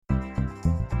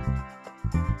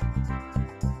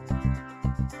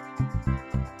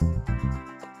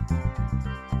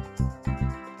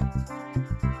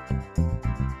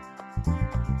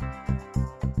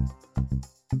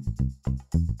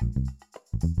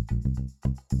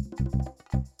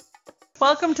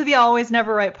Welcome to the Always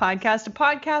Never Right podcast, a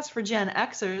podcast for Gen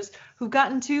Xers who've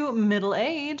gotten to middle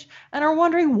age and are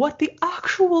wondering what the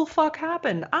actual fuck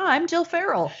happened. I'm Jill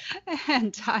Farrell.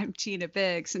 And I'm Tina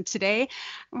Biggs. And today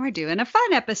we're doing a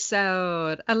fun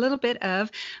episode. A little bit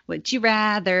of Would You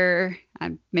Rather.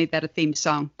 I made that a theme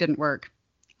song. Didn't work.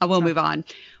 I will move on.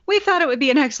 We thought it would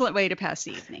be an excellent way to pass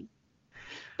the evening.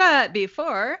 But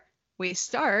before we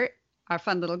start our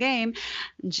fun little game,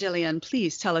 Jillian,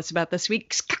 please tell us about this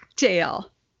week's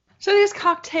cocktail. So today's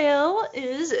cocktail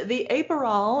is the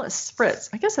Aperol Spritz.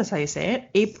 I guess that's how you say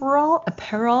it. Aperol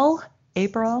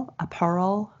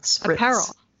Spritz. Apparel.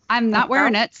 I'm not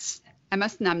wearing it. I'm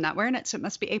not wearing it, so it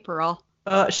must be Aperol.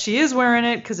 She is wearing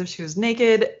it because if she was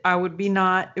naked, I would be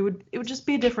not. It would just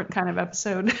be a different kind of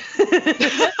episode.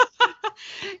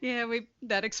 Yeah,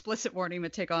 that explicit warning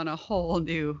would take on a whole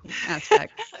new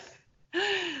aspect.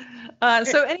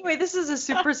 So anyway, this is a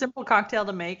super simple cocktail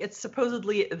to make. It's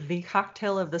supposedly the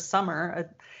cocktail of the summer.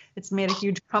 It's made a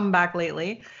huge comeback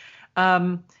lately.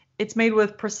 It's made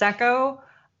with Prosecco,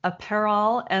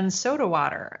 Aperol, and soda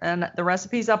water. And the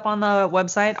recipe's up on the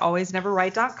website,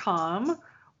 alwaysneverright.com.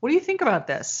 What do you think about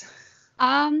this?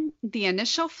 The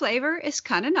initial flavor is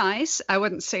kind of nice. I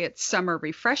wouldn't say it's summer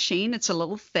refreshing. It's a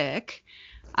little thick.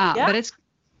 But it's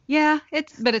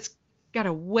got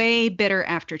a way bitter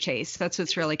aftertaste. That's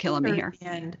what's really killing me here.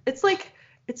 And it's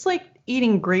like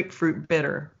eating grapefruit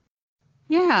bitter.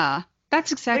 Yeah,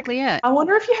 that's exactly it. I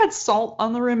wonder if you had salt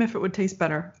on the rim, if it would taste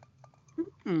better.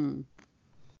 I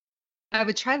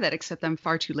would try that, except I'm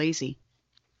far too lazy.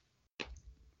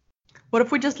 What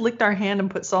if we just licked our hand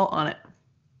and put salt on it?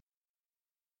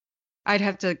 I'd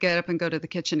have to get up and go to the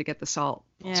kitchen to get the salt.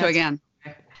 Yeah, so again,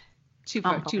 okay.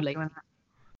 too late.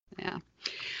 Yeah,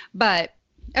 but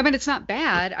I mean, it's not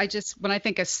bad. When I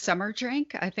think of summer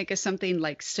drink, I think of something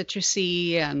like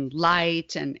citrusy and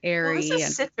light and airy. Well,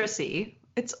 this is citrusy.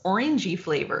 It's orangey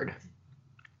flavored.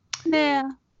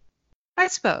 Yeah, I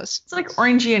suppose. It's like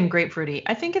orangey and grapefruity.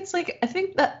 I think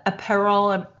that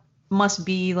Aperol must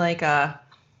be like a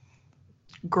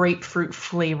grapefruit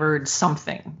flavored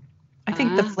something. I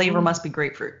think the flavor must be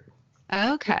grapefruit.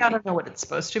 Okay. I don't know what it's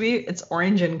supposed to be. It's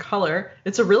orange in color.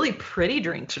 It's a really pretty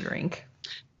drink to drink.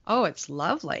 Oh, it's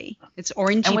lovely. It's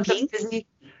orangey pink.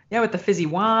 With the fizzy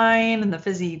wine and the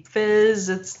fizzy fizz.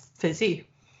 It's fizzy.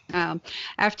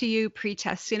 After you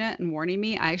pre-testing it and warning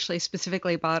me, I actually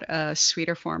specifically bought a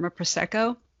sweeter form of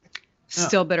Prosecco.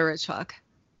 Still bitter as fuck.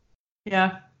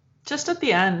 Yeah, just at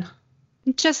the end.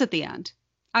 Just at the end.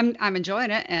 I'm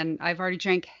enjoying it, and I've already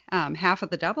drank half of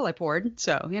the double I poured,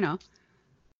 so, you know.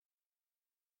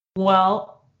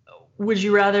 Well, would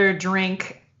you rather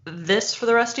drink this for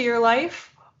the rest of your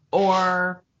life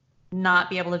or not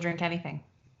be able to drink anything?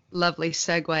 Lovely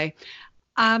segue.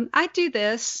 I'd do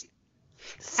this.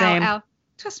 Same. Ow, ow.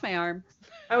 Twist my arm.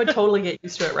 I would totally get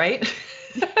used to it, right?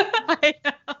 I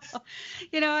know.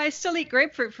 You know, I still eat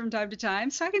grapefruit from time to time,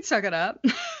 so I can suck it up.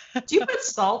 Do you put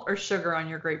salt or sugar on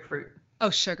your grapefruit? Oh,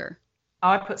 sugar. Oh,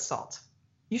 I put salt.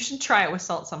 You should try it with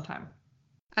salt sometime.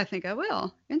 I think I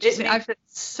will. Interesting. It makes it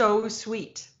so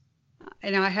sweet.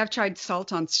 I have tried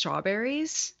salt on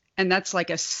strawberries, and that's like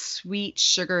a sweet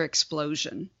sugar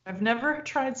explosion. I've never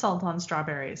tried salt on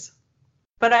strawberries,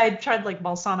 but I tried like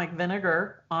balsamic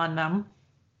vinegar on them.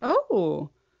 Oh,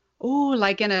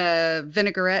 like in a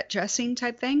vinaigrette dressing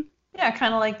type thing? Yeah,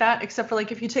 kind of like that, except for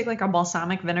like if you take like a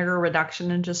balsamic vinegar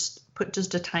reduction and just put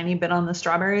just a tiny bit on the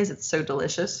strawberries, it's so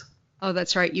delicious. Oh,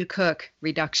 that's right. You cook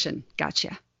reduction.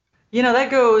 Gotcha. You know,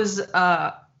 that goes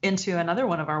into another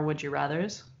one of our Would You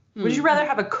Rathers. Would you rather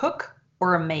have a cook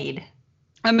or a maid?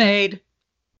 A maid.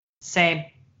 Same.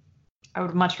 I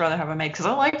would much rather have a maid because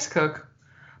I like to cook.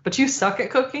 But you suck at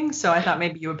cooking, so I thought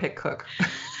maybe you would pick cook.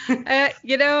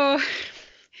 You know,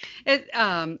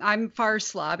 I'm far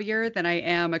slobbier than I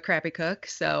am a crappy cook,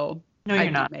 so no,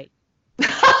 you're not. Maid.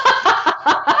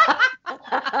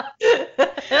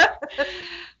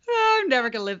 I'm never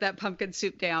going to live that pumpkin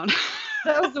soup down.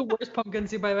 That was the worst pumpkin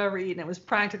soup I've ever eaten. It was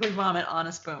practically vomit on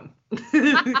a spoon.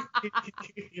 I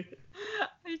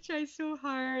try so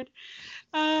hard.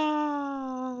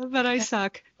 But I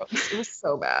suck. It was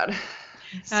so bad.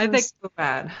 I think so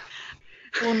bad.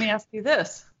 Well, let me ask you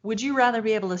this. Would you rather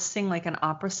be able to sing like an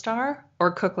opera star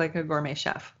or cook like a gourmet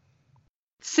chef?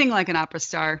 Sing like an opera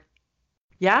star.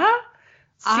 Yeah?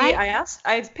 See,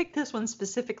 I picked this one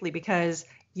specifically because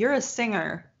you're a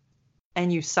singer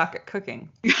and you suck at cooking.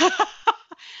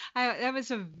 That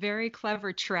was a very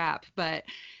clever trap, but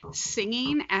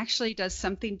singing actually does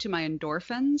something to my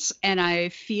endorphins, and I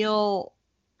feel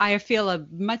a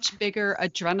much bigger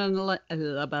adrenaline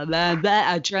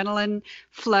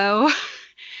flow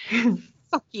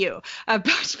Fuck you. A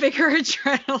much bigger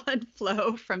adrenaline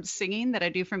flow from singing than I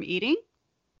do from eating.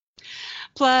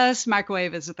 Plus,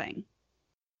 microwave is a thing.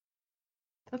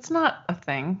 That's not a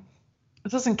thing.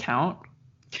 It doesn't count.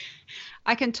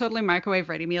 I can totally microwave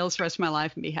ready meals the rest of my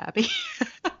life and be happy.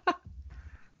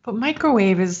 But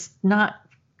microwave is not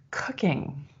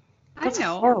cooking. That's I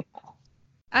know. horrible.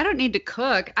 I don't need to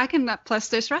cook. I can, plus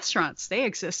there's restaurants. They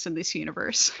exist in this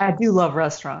universe. I do love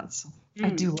restaurants.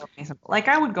 I Mm. do love me some. Like,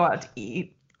 I would go out to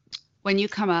eat. When you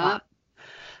come up,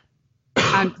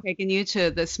 I'm taking you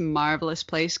to this marvelous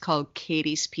place called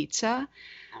Katie's Pizza,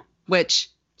 which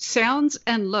sounds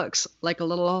and looks like a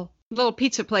little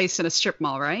pizza place in a strip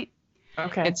mall, right?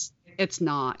 Okay. It's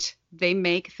not. They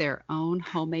make their own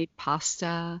homemade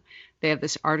pasta. They have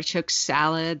this artichoke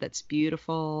salad that's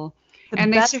beautiful. The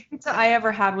And best pizza I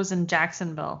ever had was in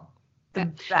Jacksonville. The Yeah.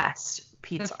 best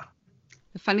pizza.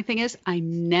 The funny thing is, I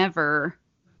never,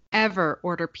 ever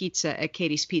order pizza at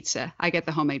Katie's Pizza. I get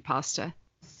the homemade pasta.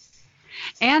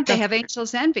 And they have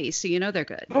Angel's Envy, so you know they're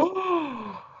good.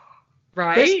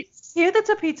 Right? Here, that's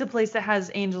a pizza place that has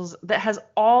angels, that has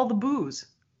all the booze.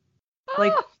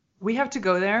 Like, Oh, we have to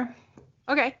go there.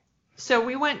 okay. So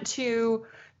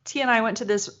T and I went to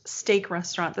this steak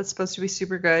restaurant that's supposed to be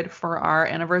super good for our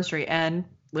anniversary and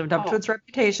lived up to Oh. its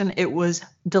reputation. It was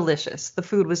delicious. The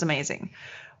food was amazing.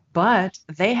 But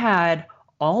they had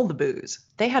all the booze.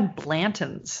 They had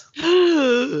Blanton's.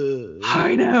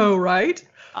 I know, right?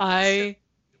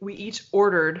 We each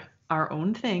ordered our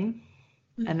own thing.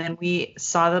 And then we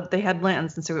saw that they had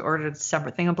Blanton's, and so we ordered a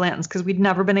separate thing of Blanton's because we'd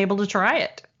never been able to try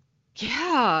it.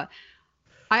 Yeah.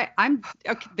 I'm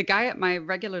okay, the guy at my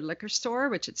regular liquor store,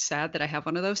 which it's sad that I have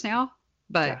one of those now,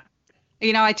 but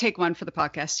I take one for the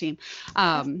podcast team.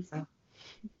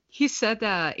 He said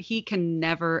that he can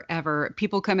never, ever,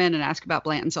 people come in and ask about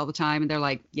Blanton's all the time, and they're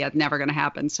like, yeah, never going to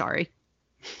happen. Sorry.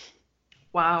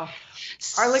 Wow.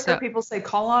 Our liquor So- people say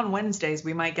call on Wednesdays.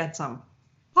 We might get some.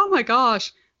 Oh my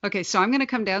gosh. Okay, so I'm going to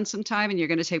come down sometime and you're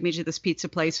going to take me to this pizza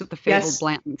place with the fabled Yes.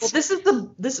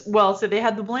 Blanton's. Well, so they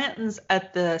had the Blanton's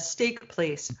at the steak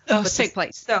place. Oh, But steak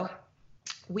place. So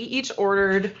we each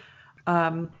ordered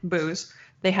booze.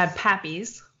 They had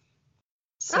Pappy's.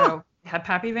 So they had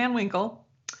Pappy Van Winkle.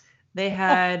 They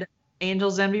had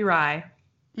Angel's Envy Rye.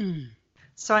 Mm.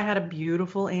 So I had a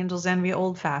beautiful Angel's Envy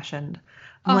old fashioned.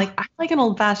 Oh. I'm like, I like an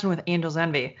old fashioned with Angel's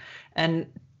Envy. And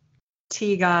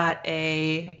T got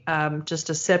just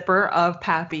a sipper of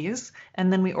Pappy's,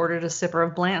 and then we ordered a sipper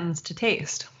of Blanton's to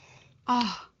taste.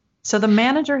 Oh, So the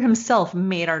manager himself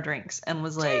made our drinks and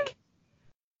was like,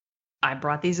 I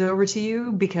brought these over to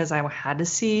you because I had to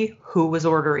see who was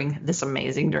ordering this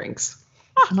amazing drinks.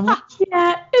 And I'm like,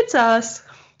 yeah, it's us.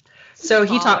 So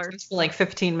he talked to us for like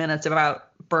 15 minutes about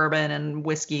bourbon and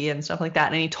whiskey and stuff like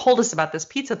that. And he told us about this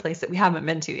pizza place that we haven't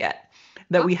been to yet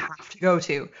that we have to go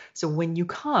to. So when you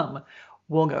come,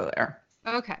 we'll go there.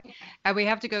 okay. And we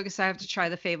have to go because I have to try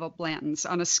the fabled Blanton's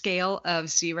on a scale of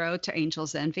 0 to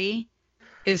Angel's Envy.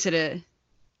 Is it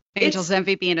Angel's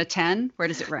Envy being a 10? Where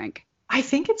does it rank? I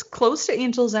think it's close to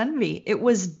Angel's Envy. It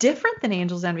was different than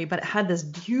Angel's Envy, but it had this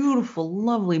beautiful,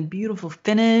 lovely, beautiful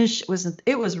finish.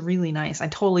 It was really nice. I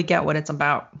totally get what it's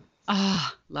about.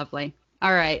 Ah, lovely.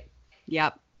 All right.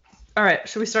 Yep. All right,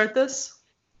 should we start this?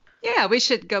 Yeah, we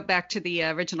should go back to the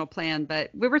original plan, but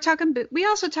we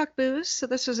also talked booze, so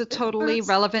this was a totally Booze.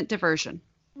 relevant diversion.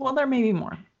 Well, there may be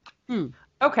more.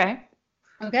 Okay.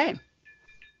 Okay.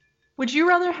 Would you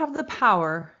rather have the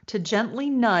power to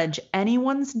gently nudge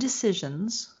anyone's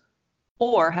decisions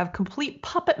or have complete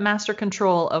puppet master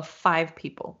control of 5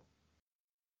 people?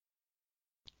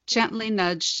 Gently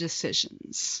nudge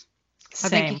decisions.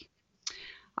 Same.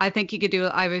 I think you could do it.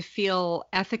 I would feel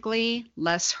ethically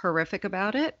less horrific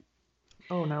about it.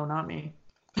 Oh, no, not me.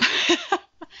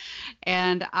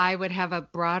 And I would have a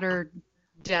broader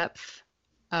depth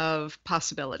of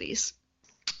possibilities.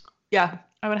 Yeah,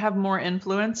 I would have more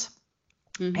influence.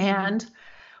 Mhm. And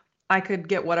I could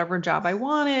get whatever job I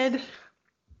wanted,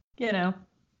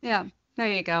 Yeah, there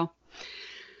you go.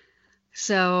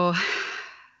 So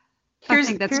Here's I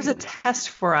think that's a test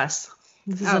for us.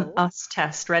 This is an us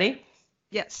test. Ready?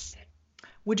 yes.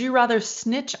 Would you rather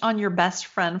snitch on your best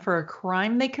friend for a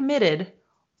crime they committed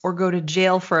or go to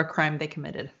jail for a crime they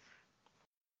committed?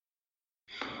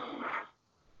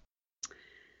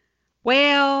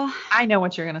 Well, I know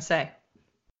what you're going to say.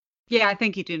 yeah, I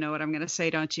think you do know what I'm going to say,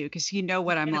 don't you? Because you know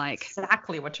what I'm I know like.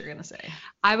 exactly what you're going to say.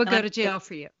 I would And go to jail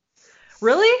for you.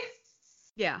 Really?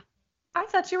 Yeah. I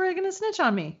thought you were going to snitch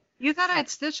on me. You thought I'd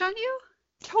snitch on you?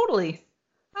 Totally.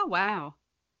 Oh, wow.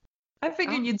 I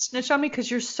figured Oh. you'd snitch on me because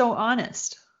you're so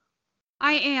honest.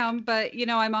 I am, but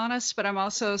I'm honest, but I'm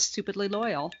also stupidly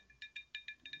loyal.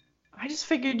 I just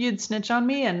figured you'd snitch on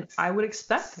me, and I would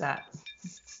expect that.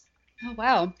 Oh,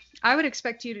 wow. I would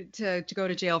expect you to go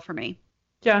to jail for me.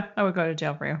 Yeah, I would go to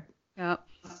jail for you. Yeah.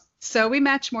 So we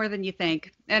match more than you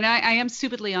think. And I am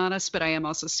stupidly honest, but I am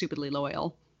also stupidly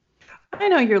loyal. I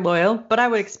know you're loyal, but I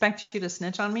would expect you to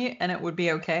snitch on me, and it would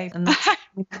be okay. And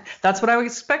that's what I would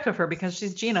expect of her because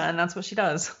she's Gina, and that's what she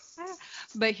does.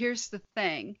 But here's the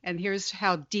thing, and here's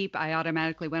how deep I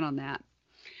automatically went on that.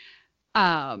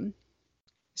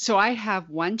 So I have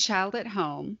one child at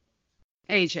home,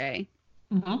 AJ,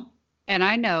 Mm-hmm. and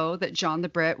I know that John the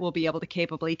Brit will be able to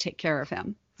capably take care of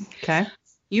him. Okay.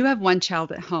 You have one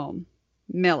child at home,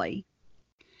 Millie.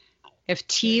 If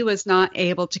T was not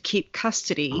able to keep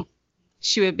custody,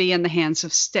 she would be in the hands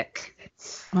of Stick.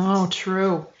 Oh,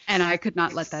 true. And I could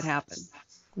not let that happen.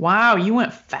 Wow, you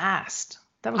went fast.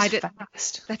 That was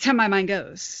fast. That's how my mind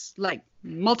goes. Like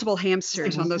multiple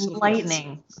hamsters on those little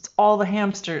lightning. Bits. It's all the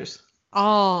hamsters.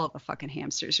 All the fucking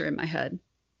hamsters are in my head.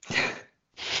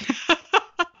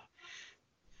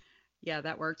 Yeah,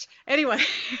 that worked. Anyway.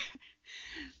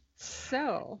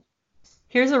 So.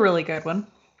 Here's a really good one.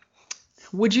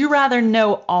 Would you rather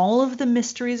know all of the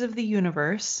mysteries of the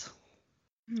universe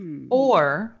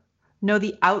or know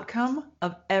the outcome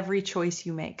of every choice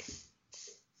you make?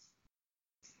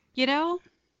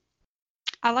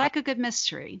 I like a good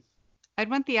mystery.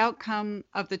 I'd want the outcome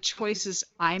of the choices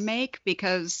I make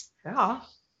because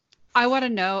I want to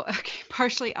know,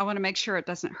 partially I want to make sure it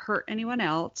doesn't hurt anyone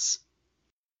else.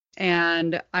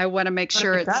 And I want to make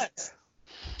sure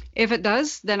if it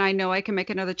does, then I know I can make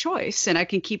another choice and I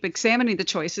can keep examining the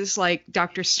choices like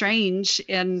Doctor Strange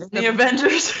in the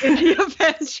Avengers. In the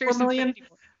Avengers. 4 million.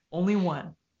 Only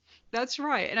one. That's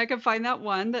right. And I can find that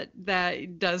one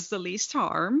that does the least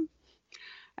harm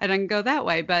and I can go that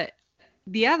way. But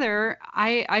the other,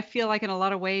 I feel like in a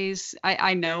lot of ways,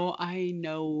 I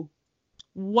know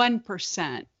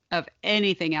 1% of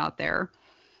anything out there,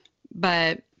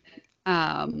 but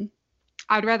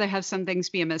I'd rather have some things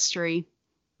be a mystery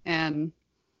and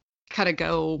kind of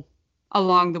go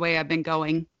along the way I've been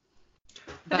going.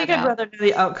 I think I'd rather know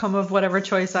the outcome of whatever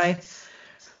choice I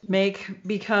make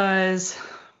because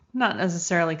not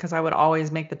necessarily because I would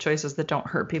always make the choices that don't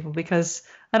hurt people because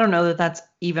I don't know that that's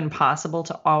even possible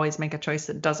to always make a choice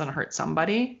that doesn't hurt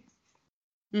somebody.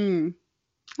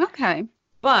 Okay.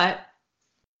 But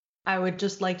I would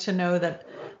just like to know that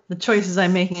the choices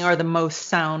I'm making are the most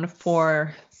sound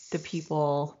for the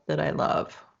people that I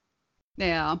love.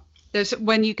 Yeah. There's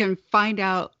when you can find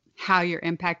out how you're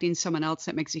impacting someone else,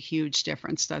 it makes a huge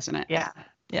difference, doesn't it? Yeah.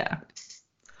 Yeah.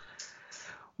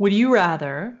 Would you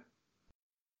rather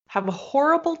have a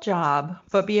horrible job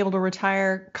but be able to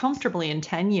retire comfortably in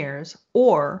 10 years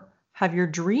or have your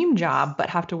dream job but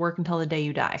have to work until the day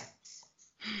you die?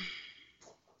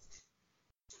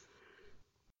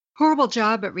 Horrible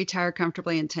job, but retire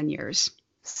comfortably in 10 years.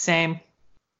 Same.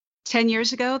 10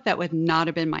 years ago, that would not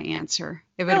have been my answer.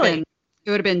 It would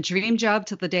have been dream job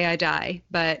till the day I die.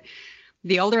 But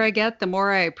the older I get, the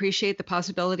more I appreciate the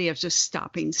possibility of just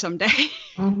stopping someday.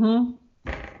 Mm-hmm.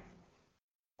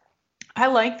 I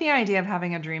like the idea of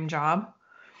having a dream job,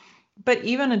 but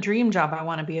even a dream job, I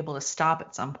want to be able to stop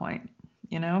at some point,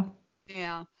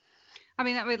 Yeah. I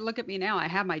mean, that would look at me now. I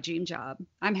have my dream job.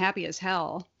 I'm happy as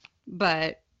hell,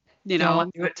 but you don't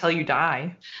want to do it till you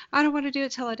die. I don't want to do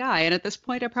it till I die. And at this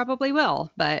point, I probably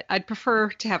will, but I'd prefer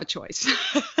to have a choice.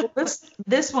 Well,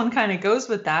 this one kind of goes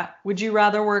with that. Would you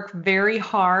rather work very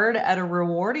hard at a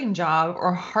rewarding job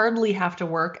or hardly have to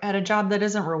work at a job that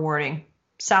isn't rewarding?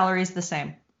 Salary's the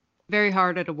same. Very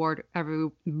hard at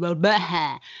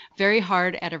very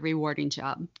hard at a rewarding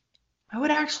job. I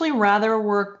would actually rather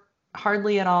work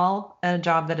hardly at all at a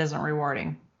job that isn't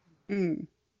rewarding.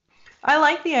 I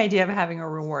like the idea of having a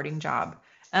rewarding job,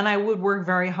 and I would work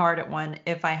very hard at one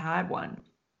if I had one,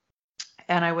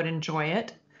 and I would enjoy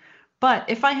it. But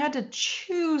if I had to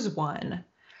choose one,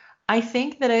 I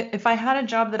think that if I had a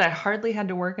job that I hardly had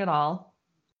to work at all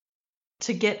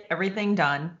to get everything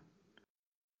done,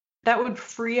 that would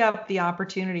free up the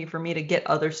opportunity for me to get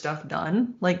other stuff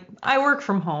done. Like I work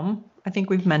from home. I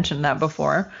think we've mentioned that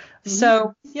before.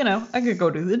 So, I could go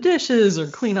do the dishes or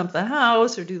clean up the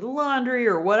house or do the laundry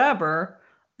or whatever,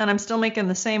 and I'm still making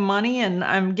the same money and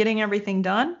I'm getting everything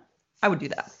done. I would do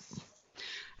that.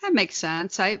 That makes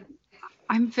sense.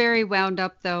 I'm very wound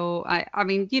up though. I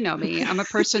mean, you know me. I'm a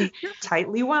person. You're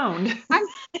tightly wound.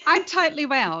 I'm tightly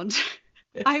wound.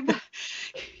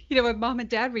 When Mom and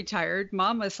Dad retired,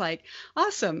 Mom was like,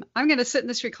 awesome. I'm going to sit in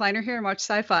this recliner here and watch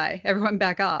sci-fi. Everyone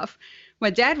back off.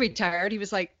 when Dad retired, he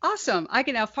was like, awesome, I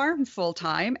can now farm full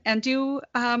time and do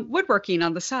woodworking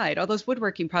on the side, all those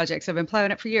woodworking projects. I've been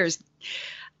plowing it for years.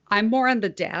 I'm more on the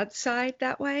dad side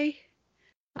that way.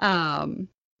 Um,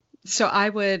 so I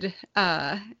would,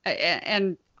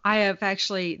 and I have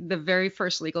actually, the very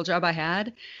first legal job I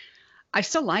had, I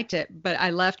still liked it, but I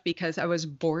left because I was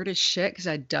bored as shit because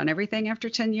I'd done everything after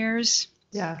 10 years.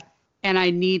 Yeah. And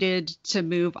I needed to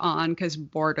move on because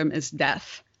boredom is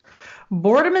death.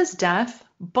 Boredom is death,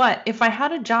 but if I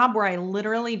had a job where I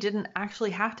literally didn't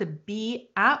actually have to be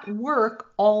at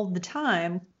work all the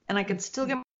time and I could still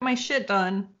get my shit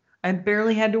done, I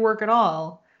barely had to work at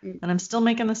all, and I'm still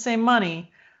making the same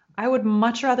money, I would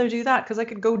much rather do that because I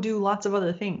could go do lots of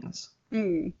other things.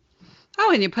 Mm.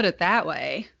 Oh, and you put it that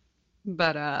way.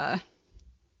 But I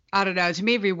don't know. To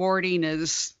me, rewarding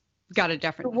is got a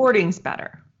different. Rewarding's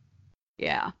better.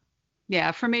 Yeah.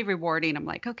 Yeah. For me, rewarding, I'm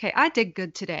like, okay, I did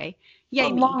good today. Yay,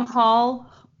 But me. long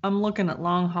haul, I'm looking at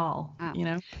long haul, Oh. you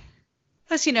know?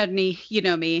 Plus, you know me,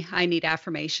 I need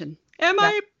affirmation. Am Yeah.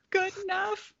 I good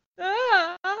enough?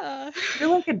 Ah. You're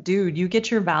like a dude. You get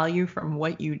your value from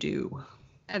what you do.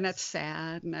 And that's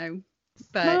sad. No. No,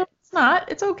 But it's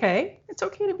not. It's okay. It's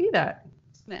okay to be that.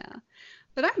 yeah.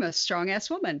 But I'm a strong ass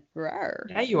woman. Rawr.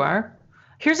 Yeah, you are.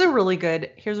 Here's a really good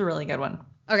one.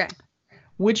 Okay.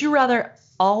 Would you rather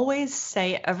always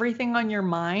say everything on your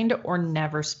mind or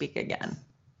never speak again?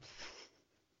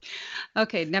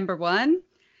 Okay. Number one,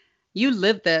 you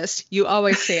live this. You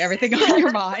always say everything on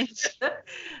your mind.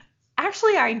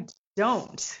 Actually, I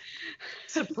don't.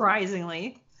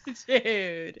 Surprisingly.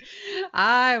 Dude,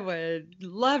 I would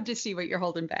love to see what you're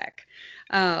holding back.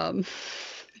 No,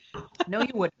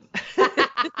 you wouldn't.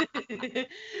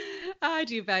 I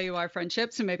do value our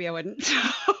friendship, so maybe I wouldn't.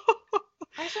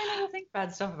 Actually, I never think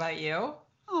bad stuff about you.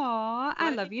 Aw, I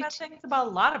love think you bad too. things about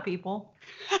a lot of people.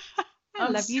 I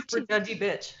I'm love you super too. judgy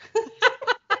bitch.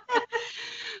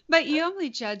 But you only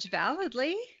judge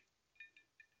validly,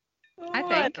 I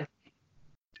think.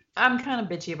 I'm kind of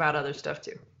bitchy about other stuff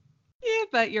too. Yeah,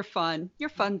 but you're fun. You're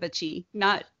fun, bitchy.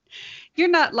 You're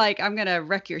not like I'm gonna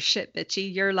wreck your shit,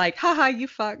 bitchy. You're like, haha, you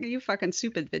fucking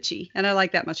stupid, bitchy, and I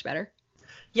like that much better.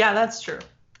 Yeah, that's true.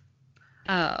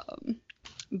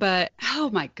 But oh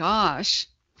my gosh,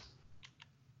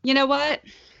 you know what?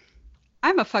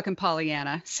 I'm a fucking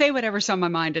Pollyanna. Say whatever's on my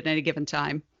mind at any given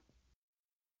time.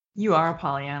 You are a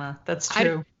Pollyanna. That's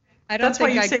true. I don't That's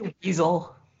why think you say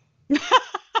weasel.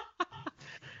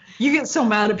 You get so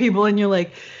mad at people and you're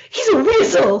like, he's a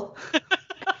weasel.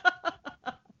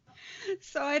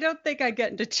 So I don't think I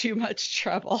get into too much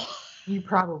trouble. You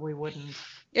probably wouldn't.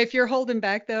 If you're holding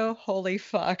back though, holy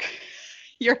fuck.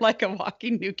 You're like a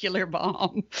walking nuclear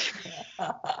bomb.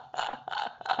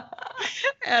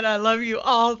 And I love you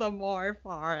all the more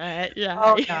for it. Yeah.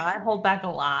 Oh yeah, I hold back a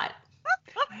lot.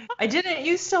 I didn't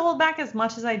used to hold back as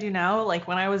much as I do now. Like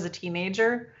when I was a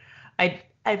teenager,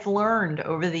 I've learned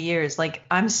over the years, like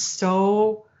I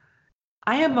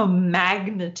am a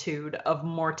magnitude of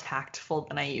more tactful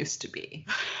than I used to be.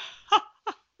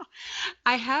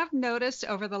 I have noticed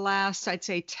over the last, I'd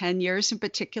say 10 years in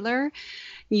particular,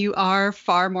 you are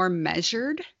far more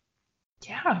measured.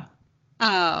 Yeah.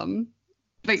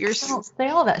 But you're I don't say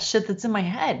all that shit that's in my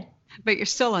head. but you're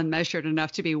still unmeasured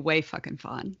enough to be way fucking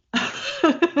fun.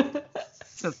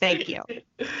 So thank you.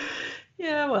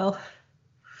 Yeah, well.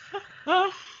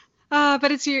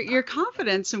 But it's your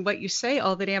confidence in what you say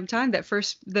all the damn time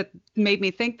that made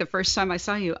me think the first time I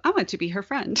saw you, I want to be her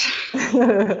friend.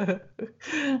 I'm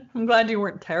glad you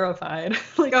weren't terrified.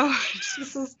 Like, oh, this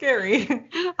is so scary.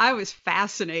 I was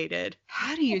fascinated.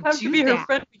 How do you I have do to be that? her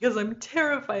friend because I'm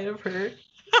terrified of her.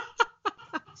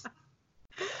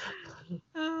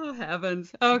 Oh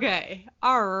heavens. Okay.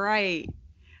 All right,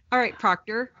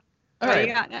 Proctor. All What do right.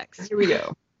 you got next? Here we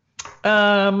go.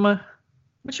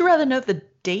 Would you rather know the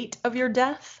date of your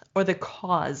death or the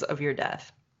cause of your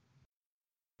death?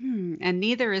 And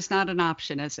neither is not an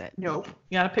option, is it? Nope.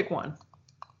 You gotta pick one.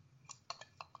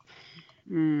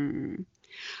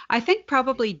 I think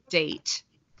probably date.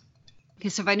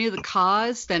 Because if I knew the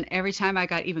cause, then every time I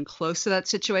got even close to that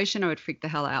situation, I would freak the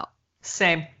hell out.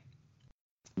 Same.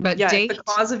 But Yeah, date, if the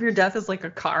cause of your death is like a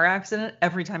car accident,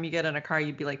 every time you get in a car,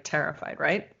 you'd be like terrified,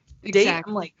 right? Date, exactly.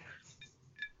 I'm like,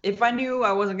 if I knew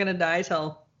I wasn't gonna die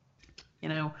till,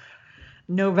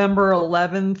 November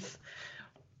 11th,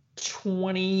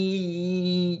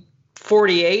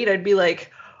 2048, I'd be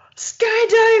like,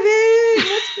 skydiving,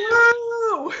 let's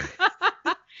go.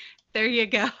 There you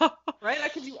go. Right? I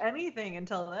could do anything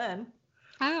until then.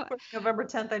 Oh, November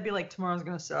 10th, I'd be like, tomorrow's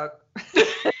gonna suck.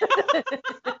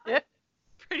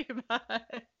 pretty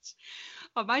much.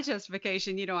 Well, my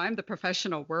justification, I'm the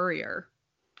professional worrier.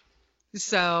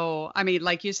 So, I mean,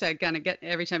 like you said, gonna get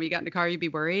every time you got in the car, you'd be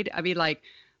worried. I'd be like,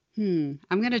 I'm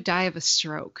gonna die of a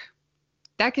stroke.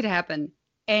 That could happen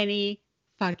any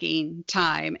fucking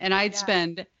time. And I'd Yeah.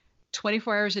 spend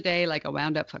 24 hours a day like a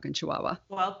wound up fucking chihuahua.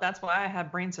 Well, that's why I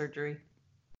had brain surgery.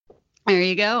 There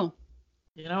you go.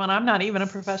 And I'm not even a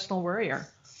professional worrier.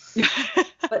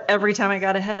 But every time I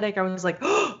got a headache, I was like,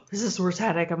 oh, this is the worst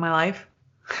headache of my life.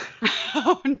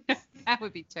 Oh, no, that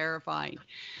would be terrifying.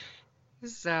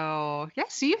 So, yeah,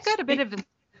 so you've got a bit of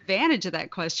advantage of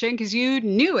that question because you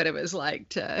knew what it was like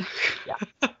to.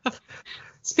 Yeah.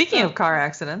 Speaking of car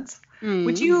accidents,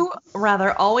 would you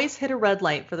rather always hit a red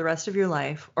light for the rest of your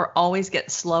life or always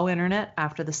get slow internet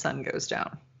after the sun goes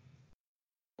down?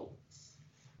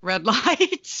 Red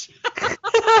lights.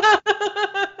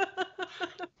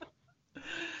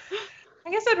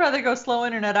 I guess I'd rather go slow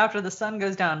internet after the sun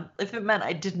goes down if it meant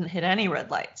I didn't hit any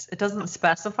red lights. It doesn't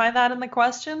specify that in the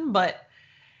question, but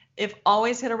if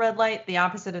always hit a red light, the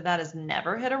opposite of that is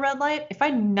never hit a red light. If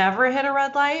I never hit a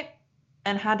red light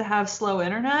and had to have slow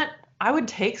internet, I would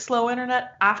take slow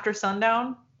internet after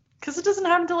sundown because it doesn't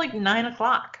happen until like 9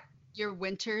 o'clock. Your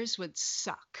winters would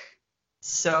suck.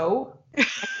 So I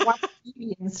could watch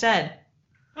TV instead.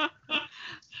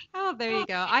 Oh, there you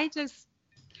go.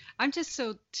 I'm just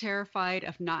so terrified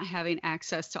of not having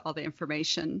access to all the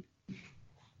information.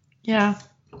 Yeah.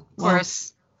 Of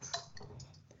course,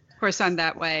 I'm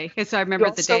that way. Because I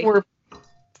remember the day. We're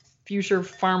future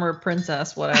farmer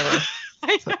princess, whatever.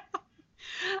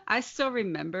 I still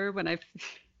remember when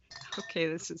okay,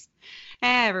 this is,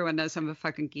 everyone knows I'm a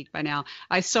fucking geek by now.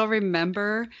 I still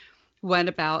remember when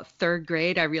about third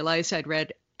grade, I realized I'd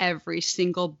read every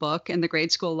single book in the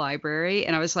grade school library.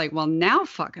 And I was like, well, now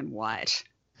fucking what?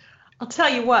 I'll tell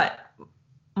you what,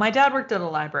 my dad worked at a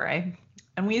library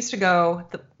and we used to go,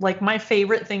 my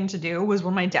favorite thing to do was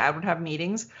when my dad would have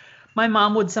meetings. My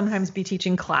mom would sometimes be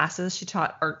teaching classes. She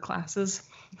taught art classes.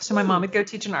 So my mom would go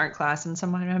teach an art class and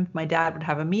sometimes my dad would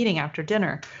have a meeting after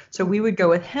dinner. So we would go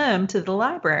with him to the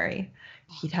library.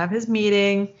 He'd have his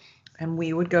meeting and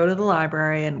we would go to the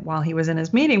library. And while he was in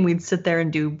his meeting, we'd sit there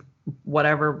and do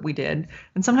whatever we did.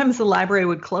 And sometimes the library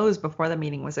would close before the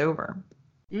meeting was over.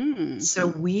 So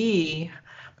my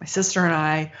sister and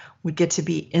I would get to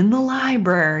be in the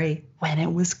library when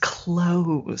it was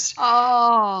closed.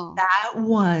 Oh, that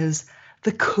was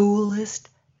the coolest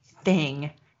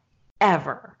thing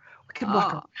ever. We could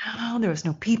walk around. There was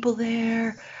no people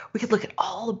there. We could look at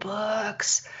all the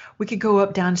books. We could go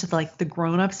up down to the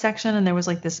grown-up section, and there was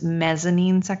this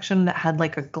mezzanine section that had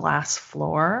a glass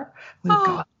floor. We would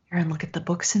go up there and look at the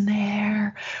books in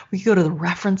there. We could go to the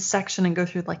reference section and go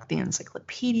through the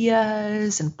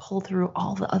encyclopedias and pull through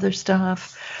all the other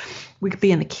stuff. We could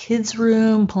be in the kids'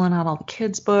 room pulling out all the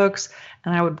kids' books,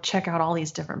 and I would check out all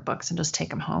these different books and just take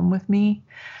them home with me.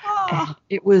 And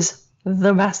it was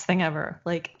the best thing ever.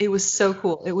 It was so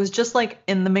cool. It was just like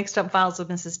in the Mixed Up Files of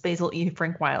Mrs. Basil E.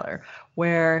 Frankweiler,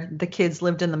 where the kids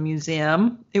lived in the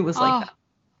museum. It was like that.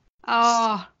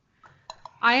 Oh,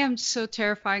 I am so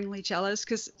terrifyingly jealous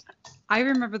because I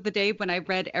remember the day when I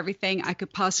read everything I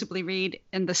could possibly read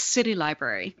in the city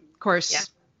library. Of course,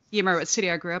 you remember what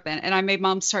city I grew up in. And I made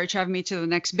mom start driving me to the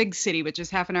next big city, which is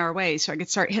half an hour away, so I could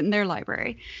start hitting their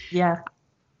library. Yeah.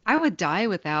 I would die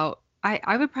without,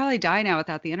 I would probably die now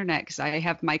without the internet because I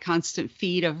have my constant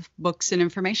feed of books and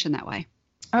information that way.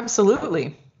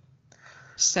 Absolutely.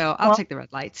 So I'll take the red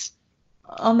lights.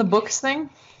 On the books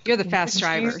thing? You're the fast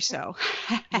driver, so.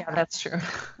 Yeah, that's true.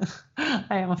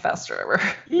 I am a fast driver.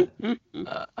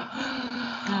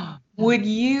 Would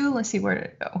you, let's see, where did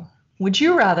it go? Would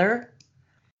you rather,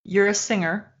 you're a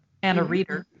singer and a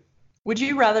reader, would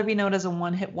you rather be known as a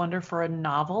one-hit wonder for a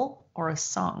novel or a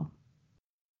song?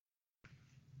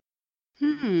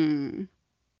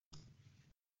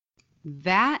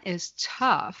 That is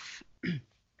tough.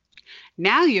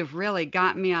 Now you've really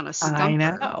got me on a stumper. I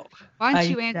know. Why don't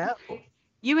you answer?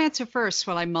 You answer first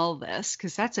while I mull this,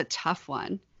 because that's a tough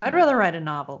one. I'd rather write a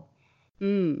novel.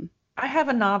 I have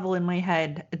a novel in my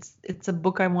head. It's a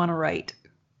book I want to write.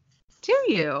 Do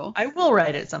you? I will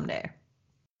write it someday.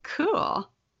 Cool.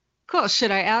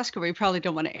 Should I ask, or we probably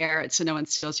don't want to air it so no one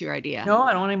steals your idea? No,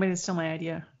 I don't want anybody to steal my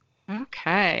idea.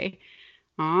 Okay.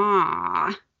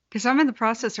 Because I'm in the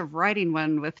process of writing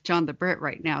one with John the Brit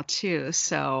right now, too,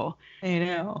 so. I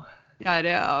know.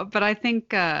 But I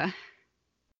think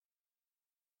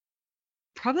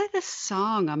probably the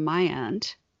song on my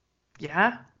end.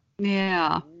 Yeah?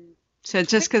 Yeah. So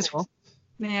just because, cool.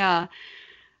 Yeah.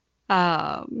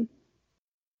 Yeah.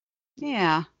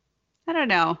 I don't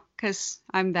know, because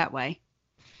I'm that way.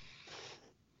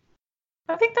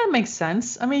 I think that makes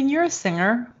sense. I mean, you're a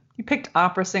singer. You picked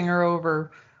opera singer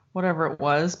over whatever it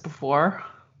was before.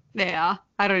 Yeah.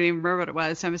 I don't even remember what it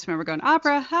was. I just remember going,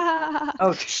 opera. Ha, ha, ha.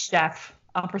 Oh, chef,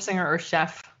 opera singer or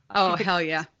chef. She Oh, could hell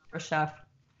yeah. or chef.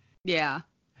 Yeah.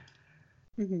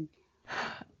 Hmm.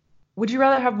 Would you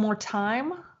rather have more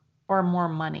time or more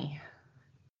money?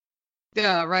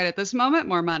 Yeah, right at this moment,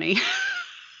 more money.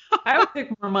 I would pick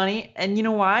more money, and you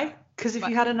know why? Because if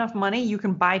But you had enough money, you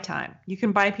can buy time. You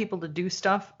can buy people to do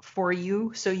stuff for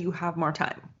you, so you have more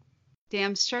time.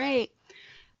 damn straight.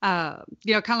 Kind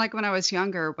of like when I was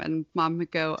younger, when mom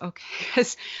would go, okay,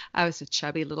 'cause I was a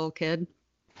chubby little kid.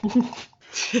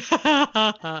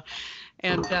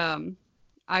 And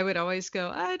I would always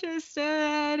go,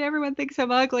 everyone thinks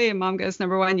I'm ugly. And mom goes,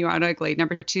 number one, you aren't ugly.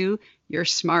 Number two, you're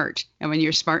smart. And when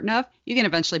you're smart enough, you can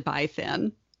eventually buy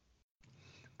thin.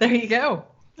 There you go.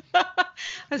 I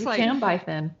was You like, can buy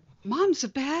thin. mom's a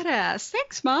badass.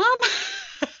 Thanks, mom.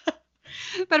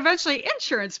 But eventually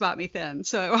insurance bought me thin.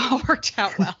 So it all worked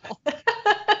out well.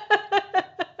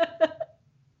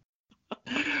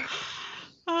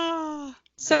 Ah,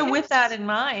 So with that yes. in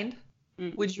mind,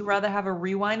 Mm. would you rather have a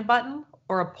rewind button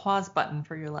or a pause button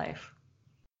for your life?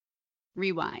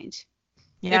 Rewind.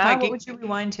 If Yeah, I what could, would you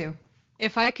rewind to?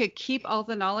 if I could keep all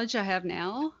the knowledge I have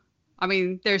now, I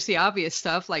mean, there's the obvious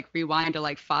stuff like rewind to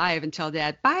like 5 and tell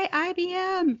dad, buy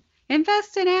IBM,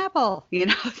 invest in Apple,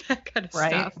 that kind of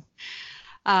Right? stuff.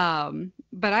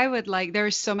 But I would like,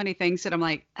 there's so many things that I'm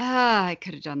like, I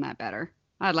could have done that better.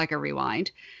 I'd like a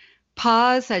rewind.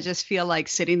 Pause, I just feel like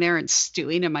sitting there and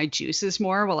stewing in my juices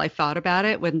more while I thought about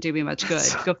it wouldn't do me much good.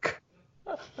 So Go, good.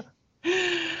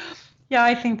 Yeah,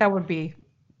 I think that would be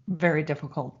very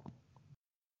difficult.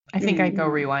 I think I'd go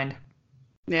rewind.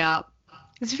 yeah.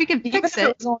 Because if you can Even fix if it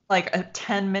it, was only like a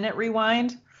 10-minute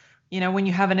rewind, when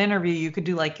you have an interview, you could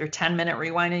do like your 10-minute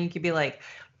rewind and you could be like,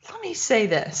 let me say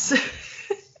this.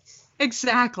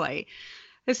 exactly.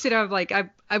 Instead of like,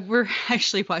 we're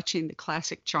actually watching the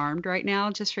classic Charmed right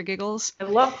now just for giggles. I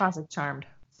love Classic Charmed.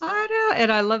 I know.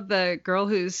 And I love the girl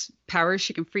whose powers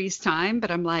she can freeze time, but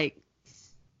I'm like,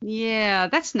 yeah,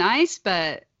 that's nice,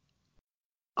 but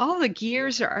all the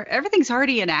gears everything's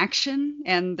already in action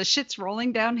and the shit's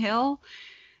rolling downhill.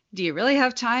 Do you really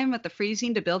have time with the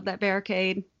freezing to build that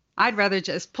barricade? I'd rather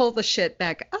just pull the shit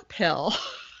back uphill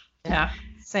Yeah,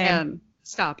 same. and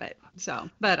stop it. So,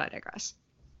 but I digress.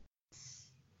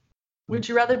 Would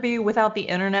you rather be without the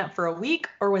internet for a week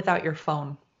or without your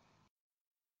phone?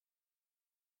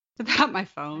 Without my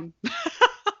phone.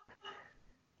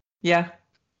 Yeah,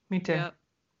 me too. Yep.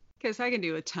 Because I can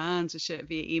do tons of shit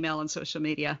via email and social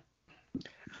media.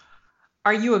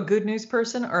 Are you a good news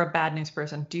person or a bad news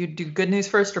person? Do you do good news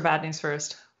first or bad news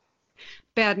first?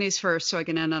 Bad news first, so I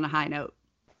can end on a high note.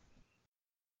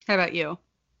 How about you?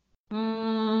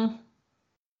 Mm,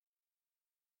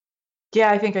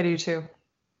 yeah, I think I do too.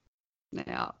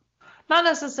 Yeah. Not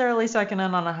necessarily so I can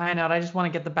end on a high note. I just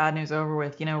want to get the bad news over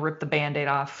with, rip the band-aid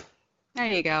off. There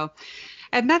you go.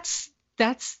 And that's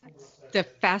the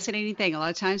fascinating thing. A lot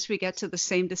of times we get to the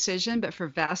same decision, but for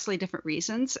vastly different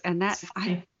reasons, and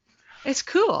it's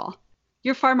cool.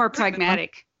 You're far more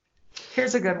pragmatic.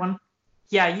 Here's a good one.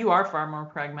 Yeah, you are far more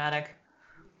pragmatic.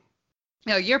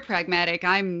 No, you're pragmatic.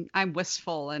 I'm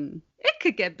wistful, and it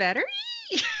could get better.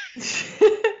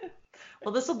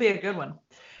 Well, this will be a good one.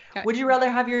 Okay. Would you rather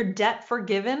have your debt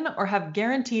forgiven or have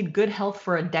guaranteed good health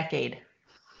for a decade?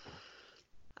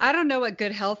 I don't know what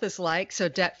good health is like, so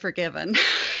debt forgiven.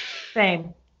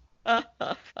 Same. I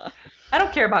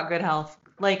don't care about good health.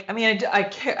 Like, I mean, I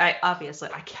care. Obviously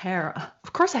I care.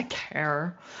 Of course I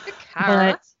care.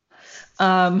 But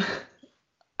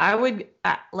I would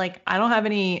I don't have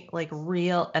any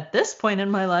real at this point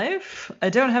in my life. I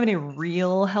don't have any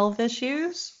real health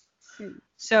issues.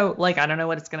 So I don't know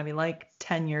what it's going to be like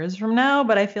 10 years from now,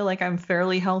 but I feel like I'm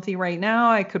fairly healthy right now.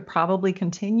 I could probably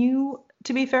continue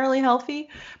to be fairly healthy,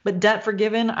 but debt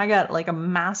forgiven. I got a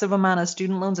massive amount of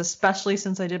student loans, especially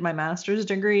since I did my master's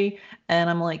degree. And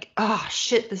I'm like, oh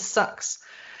shit, this sucks.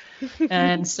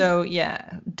 And so,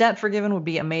 yeah, debt forgiven would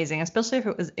be amazing, especially if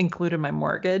it was included my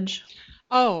mortgage.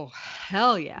 Oh,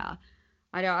 hell yeah.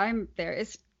 I know I'm there.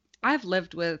 I've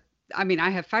lived with, I mean, I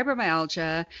have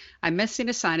fibromyalgia. I'm missing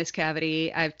a sinus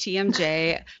cavity. I have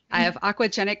TMJ. I have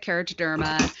aquagenic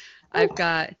keratoderma. I've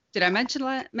got, did I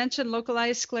mention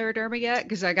localized scleroderma yet?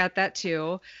 Because I got that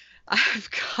too. I've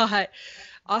got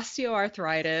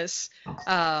osteoarthritis.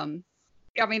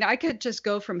 I mean, I could just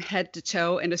go from head to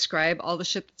toe and describe all the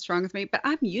shit that's wrong with me, but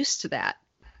I'm used to that.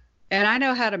 And I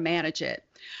know how to manage it.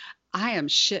 I am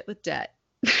shit with debt.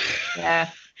 Yeah.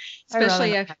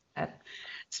 Especially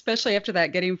after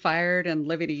that getting fired and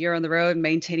living a year on the road and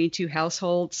maintaining 2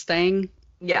 households thing.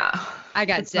 Yeah. I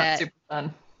got it's debt. not super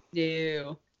fun.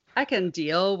 No. I can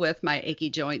deal with my achy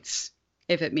joints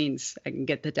if it means I can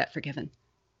get the debt forgiven.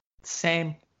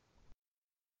 Same.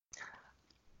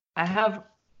 I have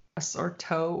a sore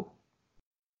toe.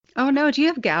 Oh no, do you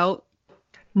have gout?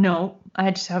 No,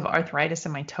 I just have arthritis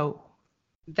in my toe.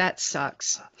 That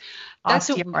sucks. That's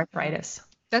a Osteoarthritis.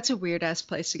 that's a weird ass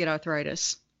place to get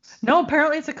arthritis. No,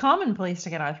 apparently it's a common place to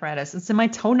get arthritis. It's in my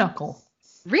toe knuckle.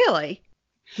 Really?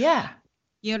 Yeah.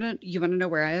 You want to know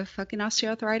where I have fucking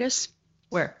osteoarthritis?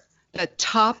 Where? The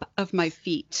top of my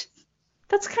feet.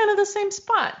 That's kind of the same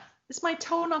spot. It's my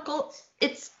toe knuckle.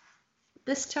 It's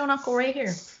this toe knuckle right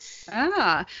here.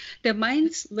 Ah, the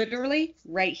mine's literally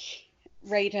right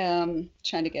trying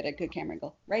to get a good camera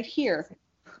angle. Right here.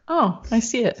 Oh, I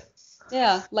see it.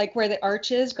 Yeah, like where the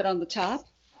arch is, but on the top.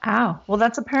 Ow. Well,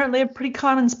 that's apparently a pretty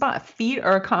common spot. Feet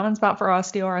are a common spot for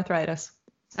osteoarthritis.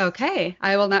 Okay,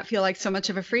 I will not feel like so much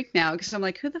of a freak now because I'm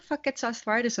like, who the fuck gets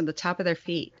arthritis on the top of their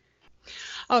feet?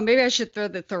 Oh, maybe I should throw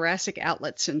the thoracic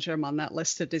outlet syndrome on that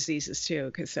list of diseases too,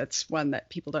 because that's one that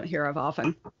people don't hear of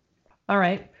often. All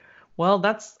right. Well,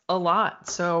 that's a lot.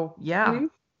 So, yeah.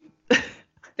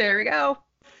 There we go.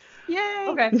 Yay.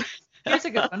 Okay. Here's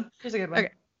a good one. Okay.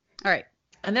 All right.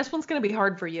 And this one's going to be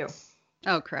hard for you.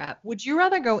 Oh, crap. Would you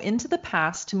rather go into the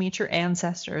past to meet your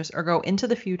ancestors or go into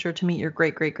the future to meet your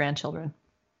great-great-grandchildren?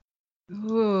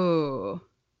 Ooh.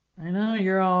 I know,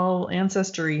 you're all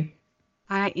ancestry.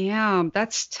 I am.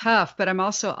 That's tough, but I'm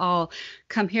also all,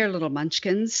 come here, little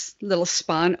munchkins, little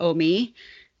spawn, oh me,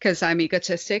 because I'm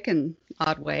egotistic in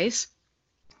odd ways.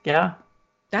 Yeah.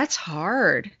 That's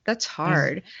hard. That's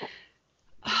hard.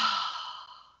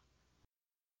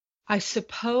 I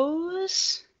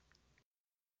suppose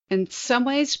in some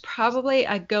ways, probably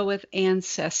I'd go with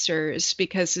ancestors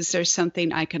because is there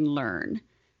something I can learn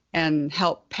and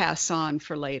help pass on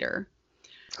for later?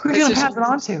 Who are you going to pass it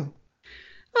on to?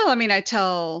 Well, I mean, I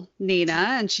tell Nina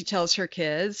and she tells her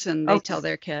kids and they tell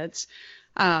their kids.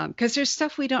 Because there's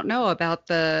stuff we don't know about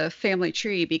the family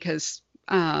tree because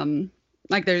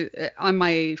like there on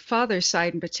my father's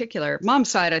side in particular,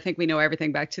 mom's side, I think we know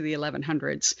everything back to the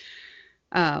 1100s.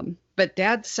 But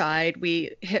dad's side,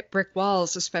 we hit brick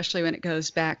walls, especially when it goes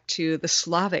back to the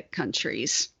Slavic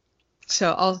countries.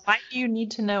 So why do you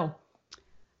need to know?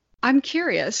 I'm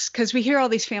curious because we hear all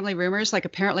these family rumors, like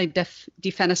apparently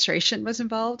defenestration was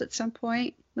involved at some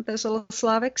point with those little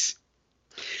Slavics.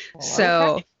 Well,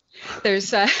 so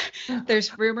there's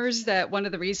rumors that one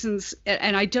of the reasons,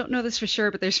 and I don't know this for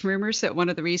sure, but there's rumors that one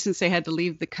of the reasons they had to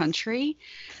leave the country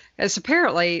is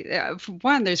apparently, for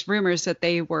one, there's rumors that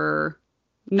they were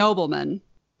noblemen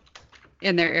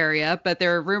in their area, but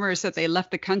there are rumors that they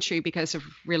left the country because of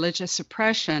religious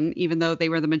suppression, even though they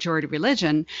were the majority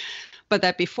religion, but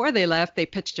that before they left, they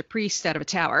pitched a priest out of a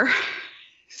tower.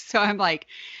 So I'm like,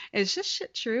 is this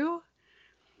shit true?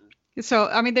 So,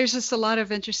 I mean, there's just a lot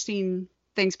of interesting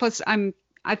things. Plus,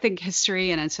 I think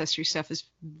history and ancestry stuff is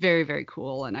very, very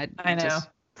cool, and I know. Just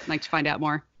like to find out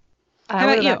more. How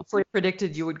about you? I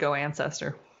predicted you would go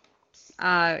ancestor.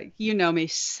 You know me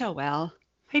so well.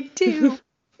 I do.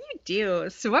 You do.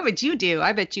 So what would you do?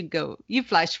 I bet you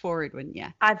flash forward, wouldn't you?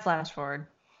 I'd flash forward.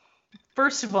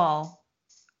 First of all,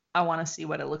 I want to see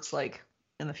what it looks like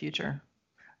in the future.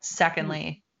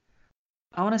 Secondly,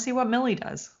 I want to see what Millie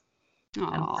does.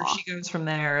 Aww. And where she goes from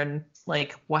there and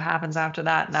like what happens after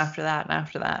that and after that and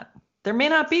after that. There may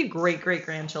not be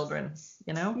great-great-grandchildren,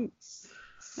 you know?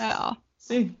 Oh.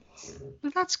 See.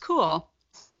 But that's cool.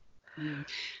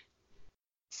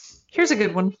 Here's a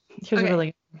good one. Here's a really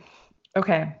good one.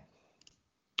 Okay.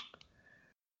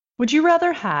 Would you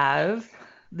rather have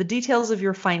the details of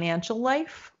your financial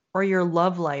life or your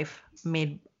love life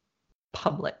made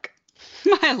public?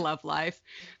 My love life.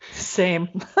 Same.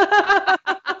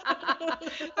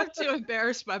 I'm too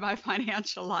embarrassed by my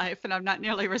financial life, and I'm not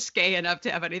nearly risque enough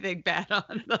to have anything bad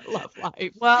on the love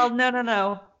life. Well,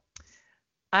 no.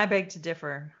 I beg to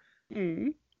differ.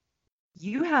 You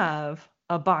have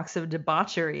a box of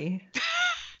debauchery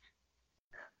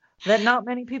that not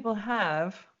many people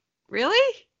have.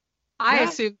 Really? I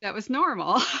assumed that was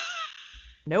normal.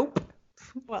 Nope.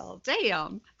 Well,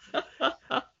 damn.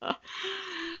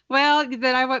 Well,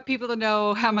 then I want people to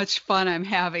know how much fun I'm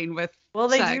having with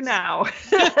they sex. do now.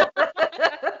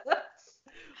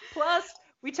 Plus,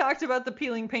 we talked about the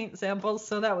peeling paint samples,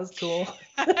 so that was cool.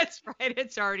 That's right.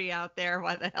 It's already out there.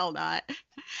 Why the hell not?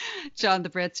 John the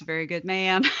Brit's a very good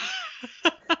man.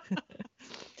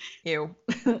 Ew.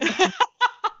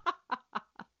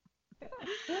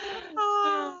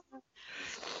 Oh,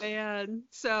 man.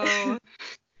 So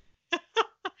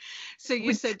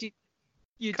you said you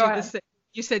do the same.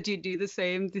 You said you'd do the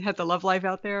same. Had the love life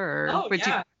out there, or would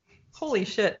you? Holy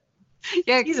shit.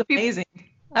 Yeah, he's amazing.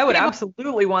 I would People,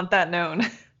 absolutely want that known.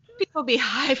 people be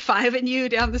high-fiving you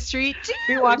down the street.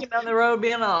 Be walking down the road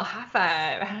being all high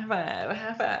five, high five,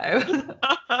 high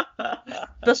five.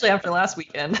 Especially after last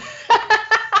weekend.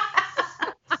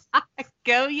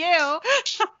 Go you.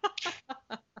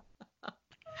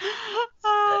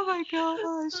 Oh my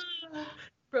gosh.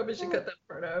 Probably should cut that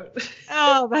part out.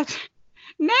 Oh, that's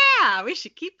nah, we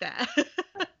should keep that.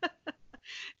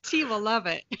 T will love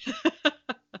it.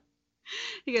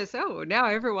 He goes, oh, now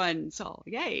everyone's all,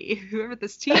 yay, whoever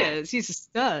this T is, he's a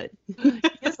stud.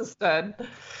 He's a stud.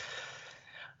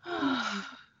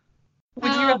 Would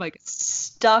you Oh rather my be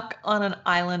stuck on an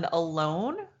island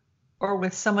alone or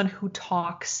with someone who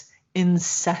talks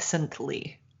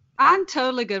incessantly? I'm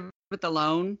totally good with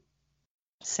alone.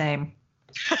 Same.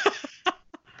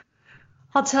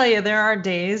 I'll tell you, there are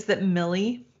days that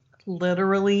Millie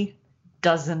literally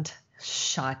doesn't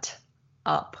shut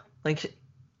up. Like,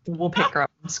 we'll pick her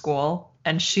up from school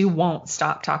and she won't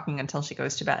stop talking until she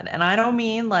goes to bed. And I don't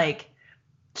mean like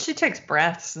she takes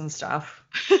breaths and stuff,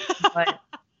 but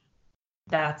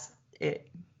that's it.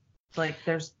 Like,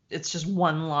 it's just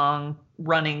one long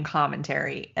running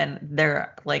commentary, and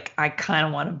they're like, I kind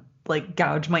of want to like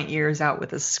gouge my ears out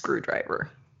with a screwdriver.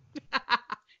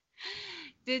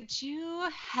 Did you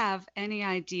have any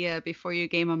idea before you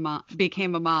became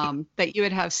a mom that you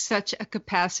would have such a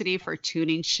capacity for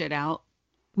tuning shit out?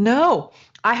 No,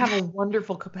 I have a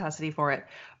wonderful capacity for it.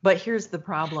 But here's the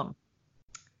problem.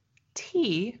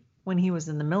 T, when he was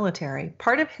in the military,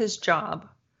 part of his job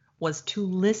was to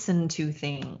listen to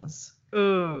things.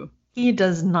 Ooh. He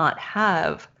does not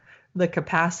have the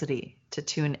capacity to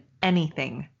tune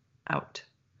anything out.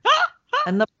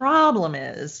 And the problem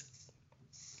is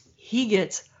he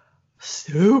gets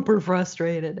super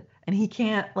frustrated and he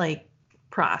can't like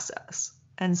process.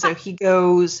 And so he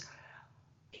gets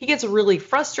really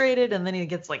frustrated, and then he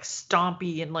gets like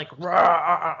stompy and like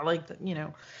rah, like, you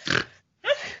know.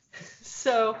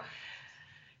 So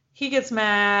he gets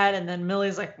mad, and then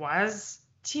Millie's like, why is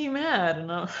T mad? And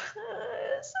I'm,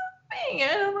 it's a thing.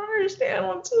 I don't understand.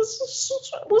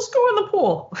 Let's go in the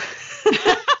pool.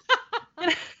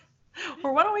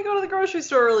 Or why don't we go to the grocery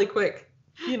store really quick?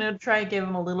 You know, try and give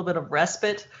him a little bit of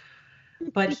respite.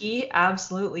 But he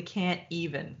absolutely can't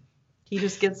even. He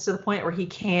just gets to the point where he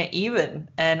can't even.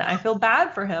 And I feel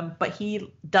bad for him, but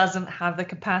he doesn't have the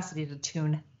capacity to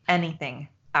tune anything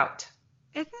out.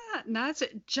 Isn't that nuts?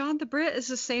 John the Brit is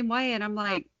the same way. And I'm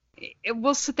like,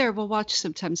 we'll sit there, we'll watch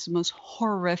sometimes the most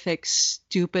horrific,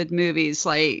 stupid movies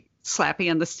like Slappy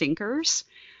and the Stinkers.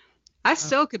 I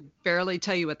still could barely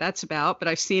tell you what that's about, but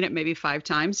I've seen it maybe 5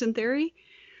 times in theory.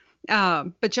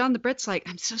 But John the Brit's like,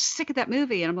 I'm so sick of that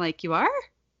movie. And I'm like, you are?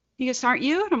 He goes, aren't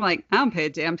you? And I'm like, I don't pay a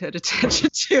damn bit attention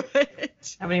to it.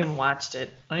 I haven't even watched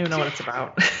it. I don't even know what it's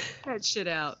about. That shit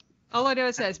out. All I know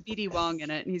is it has B.D. Wong in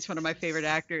it, and he's one of my favorite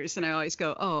actors. And I always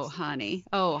go, oh, honey.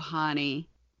 Oh, honey.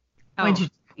 Why'd you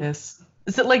do this?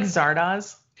 Is it like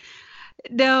Zardoz?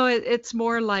 No, it's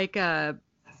more like a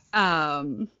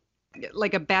batch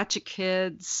of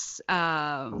kids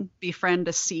befriend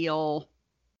a seal,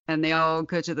 and they all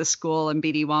go to the school, and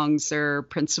B.D. Wong's their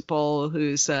principal,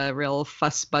 who's a real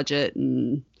fuss budget,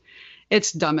 and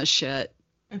it's dumb as shit.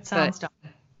 It sounds dumb.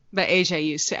 But AJ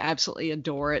used to absolutely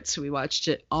adore it, so we watched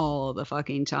it all the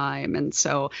fucking time. And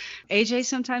so AJ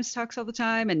sometimes talks all the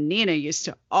time, and Nina used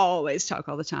to always talk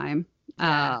all the time.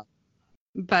 Yeah.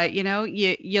 But, you know,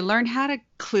 you learn how to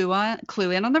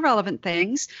clue in on the relevant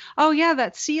things. Oh, yeah,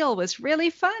 that seal was really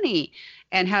funny.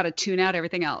 And how to tune out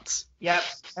everything else. Yep.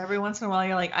 Every once in a while,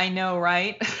 you're like, I know,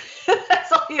 right? That's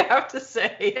all you have to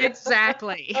say.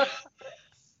 Exactly.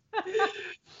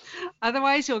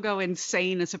 Otherwise, you'll go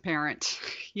insane as a parent.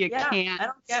 You can't. I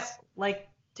don't get, like,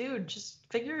 dude, just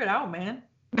figure it out, man.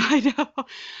 I know.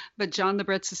 But John the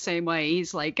Brit's the same way.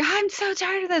 He's like, I'm so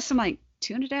tired of this. I'm like,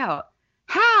 tune it out.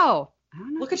 How? I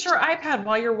don't know. Look at your iPad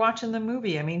while you're watching the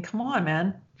movie. I mean, come on,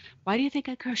 man. Why do you think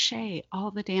I crochet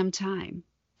all the damn time?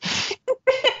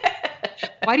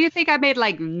 Why do you think I made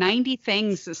like 90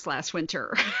 things this last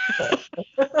winter? I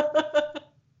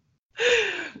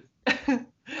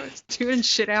was doing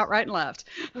shit out right and left.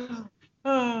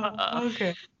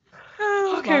 Okay.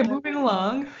 Okay, moving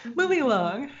along.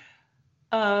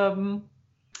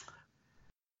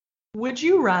 Would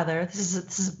you rather,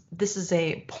 this is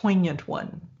a poignant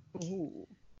one. Ooh.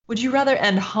 Would you rather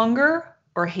end hunger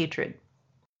or hatred?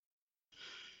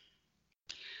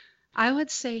 I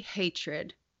would say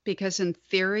hatred, because in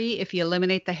theory, if you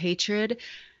eliminate the hatred,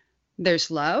 there's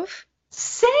love.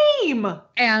 Same.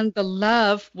 And the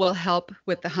love will help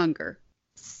with the hunger.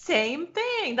 Same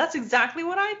thing. That's exactly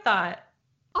what I thought.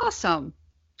 Awesome.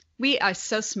 We are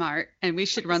so smart, and we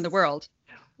should run the world.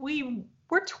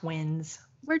 We're twins.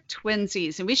 We're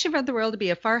twinsies, and we should run the world to be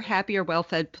a far happier,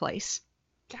 well-fed place.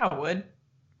 Yeah, I would.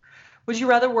 Would you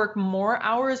rather work more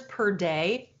hours per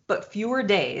day but fewer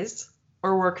days,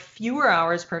 or work fewer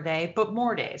hours per day but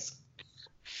more days?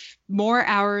 More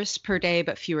hours per day,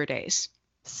 but fewer days.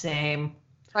 Same.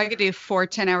 If I could do 4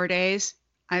 10-hour days,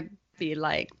 I'd be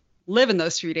like living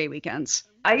those 3-day weekends.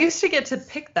 I used to get to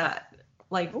pick that.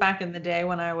 Like back in the day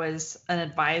when I was an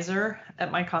advisor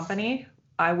at my company,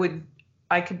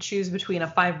 I could choose between a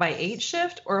 5x8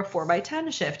 shift or a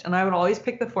 4x10 shift. And I would always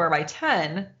pick the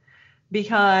 4x10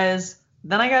 because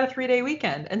then I got a 3-day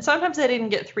weekend. And sometimes I didn't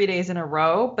get 3 days in a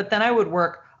row, but then I would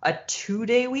work a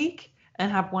 2-day week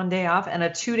and have 1 day off, and a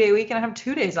 2-day week and have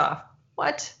 2 days off.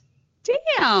 What?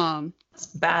 Damn.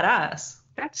 That's badass.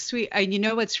 That's sweet. And you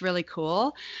know what's really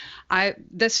cool?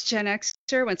 This Gen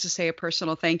Xer wants to say a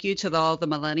personal thank you to all the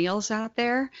millennials out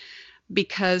there,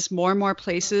 because more and more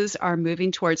places are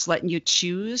moving towards letting you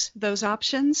choose those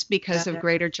options because of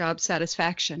greater job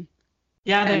satisfaction.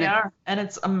 Yeah, they are. And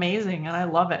it's amazing. And I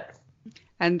love it.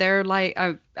 And they're like,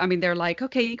 they're like,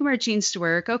 okay, you can wear jeans to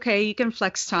work. Okay, you can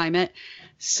flex time it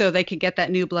so they can get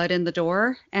that new blood in the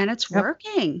door. And it's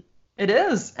working. It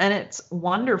is. And it's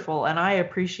wonderful. And I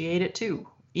appreciate it too.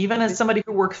 Even as somebody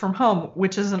who works from home,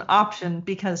 which is an option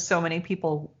because so many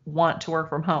people want to work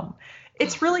from home.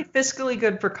 It's really fiscally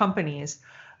good for companies,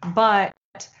 but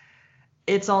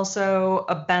it's also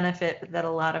a benefit that a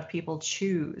lot of people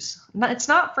choose. It's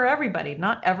not for everybody.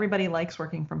 Not everybody likes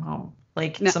working from home.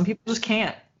 Some people just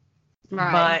can't.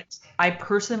 Right. But I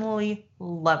personally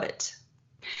love it.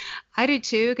 I do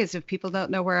too, because if people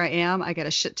don't know where I am, I get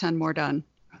a shit ton more done.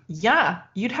 Yeah,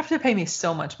 you'd have to pay me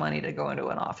so much money to go into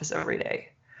an office every day.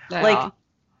 Yeah. Like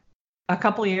a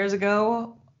couple years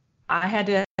ago, I had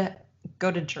to go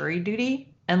to jury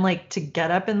duty, and to get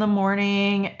up in the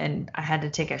morning, and I had to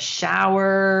take a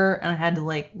shower, and I had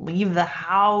to leave the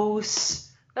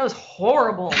house. That was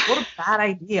horrible. What a bad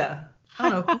idea. I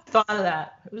don't know who thought of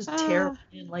that. It was terrible.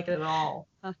 I didn't like it at all.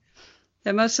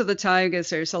 And most of the time, because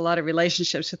there's a lot of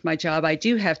relationships with my job, I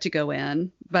do have to go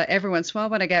in. But every once in a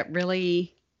while,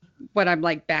 when I'm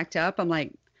backed up, I'm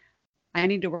like, I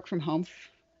need to work from home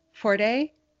for a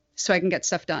day so I can get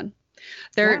stuff done.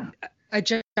 A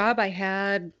job I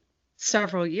had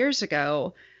several years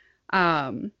ago,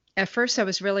 at first I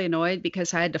was really annoyed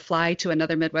because I had to fly to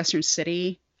another Midwestern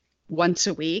city once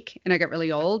a week, and I got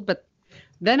really old. But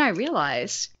then I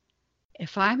realized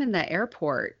if I'm in the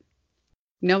airport,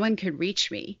 no one could reach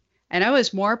me. And I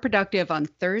was more productive on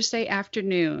Thursday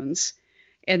afternoons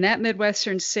in that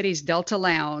Midwestern city's Delta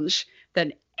Lounge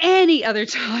than any other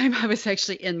time I was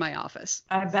actually in my office.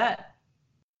 I bet.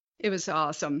 It was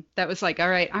awesome. That was all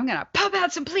right, I'm going to pump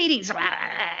out some pleadings.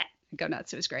 Go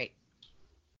nuts. It was great.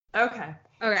 Okay.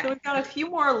 So we've got a few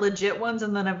more legit ones,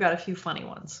 and then I've got a few funny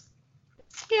ones.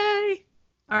 Yay.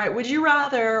 All right. Would you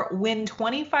rather win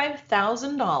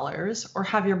 $25,000 or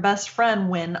have your best friend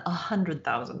win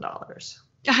 $100,000?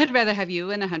 I'd rather have you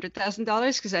win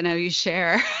 $100,000 because I know you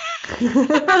share.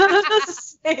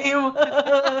 Same.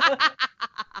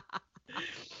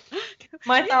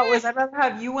 My thought was I'd rather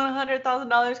have you win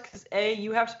 $100,000 because A,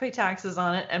 you have to pay taxes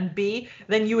on it, and B,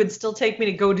 then you would still take me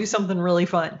to go do something really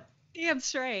fun. Damn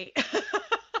straight.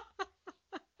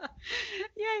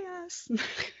 Yes.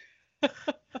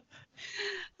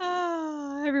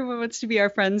 Everyone wants to be our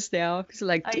friends now.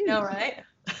 I know, right?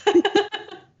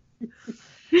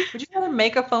 Would you rather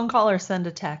make a phone call or send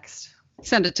a text?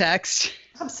 Send a text.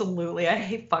 Absolutely. I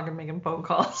hate fucking making phone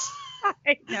calls.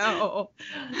 I know.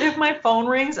 If my phone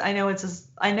rings, I know it's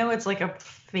like a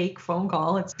fake phone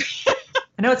call. I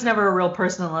know it's never a real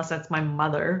person unless that's my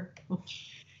mother.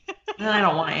 And I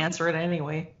don't want to answer it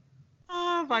anyway.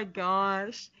 Oh my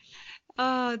gosh.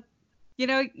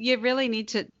 You really need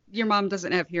to. Your mom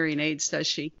doesn't have hearing aids, does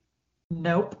she?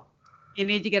 Nope. You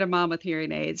need to get a mom with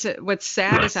hearing aids. What's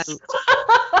sad is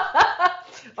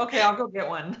Okay, I'll go get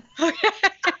one.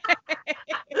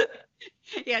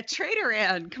 Yeah, trade her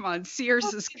in. Come on,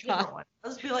 Sears is got one.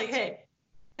 I'll just be like, hey,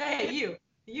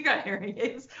 you got hearing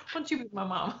aids. Why don't you be my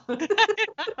mom?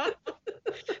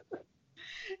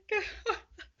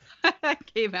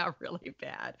 That came out really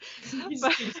bad.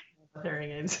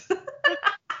 Hearing aids.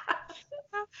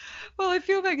 Well, I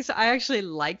feel like I actually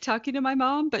like talking to my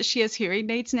mom, but she has hearing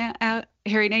aids now,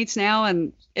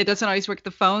 and it doesn't always work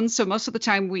the phone. So most of the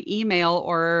time we email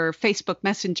or Facebook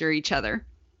Messenger each other.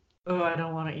 Oh, I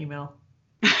don't want to email.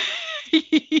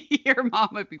 Your mom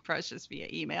would be precious via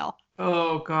email.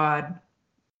 Oh God.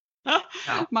 No.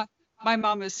 My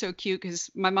mom is so cute because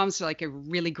my mom's like a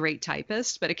really great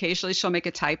typist, but occasionally she'll make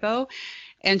a typo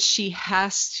and she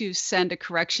has to send a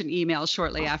correction email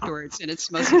shortly afterwards. And it's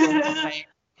the most adorable thing.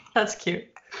 That's cute.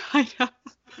 I know.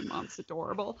 My mom's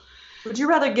adorable. Would you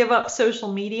rather give up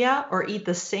social media or eat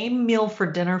the same meal for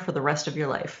dinner for the rest of your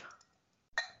life?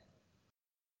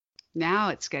 Now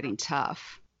it's getting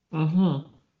tough. Mm-hmm.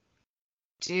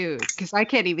 Dude, because I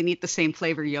can't even eat the same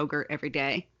flavor yogurt every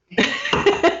day.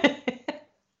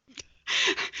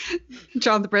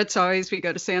 John the Brits always, we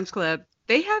go to Sam's Club.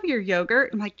 They have your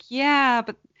yogurt. I'm like, yeah,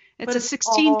 but it's a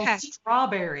 16 pack.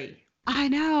 Strawberry. I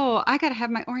know. I gotta have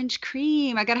my orange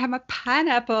cream. I gotta have my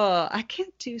pineapple. I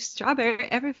can't do strawberry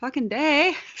every fucking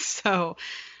day. So,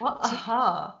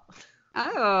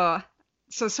 oh,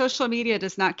 so social media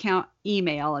does not count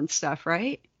email and stuff,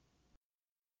 right?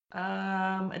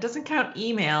 It doesn't count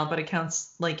email, but it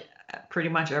counts like pretty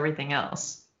much everything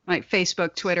else. Like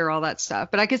Facebook, Twitter, all that stuff.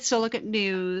 But I could still look at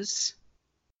news.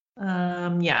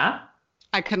 Yeah.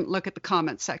 I couldn't look at the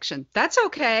comment section. That's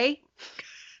okay.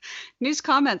 News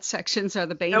comment sections are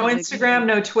the bane. No Instagram,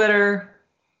 no Twitter.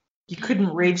 You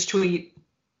couldn't rage tweet.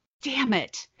 Damn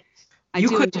it. You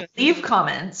couldn't leave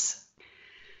comments.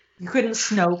 You couldn't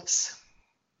Snopes.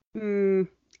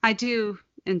 I do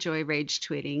enjoy rage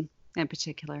tweeting in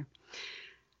particular.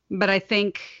 But I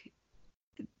think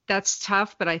that's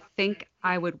tough, but I think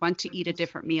I would want to eat a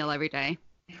different meal every day.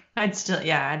 I'd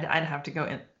have to go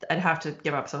in. I'd have to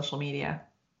give up social media.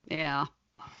 Yeah.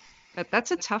 But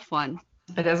that's a tough one.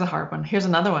 It is a hard one. Here's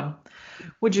another one.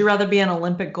 Would you rather be an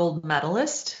Olympic gold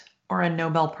medalist or a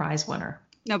Nobel Prize winner?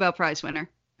 Nobel Prize winner.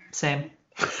 Same.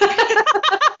 That's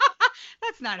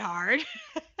not hard.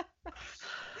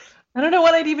 I don't know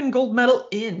what I'd even gold medal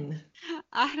in.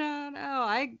 I don't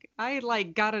know. I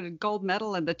like got a gold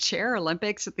medal in the chair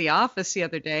Olympics at the office the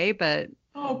other day, but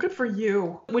oh, good for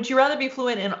you. Would you rather be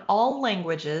fluent in all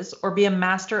languages or be a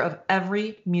master of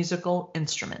every musical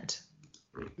instrument?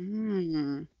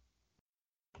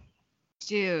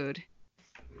 Dude.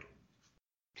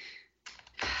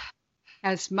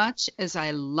 As much as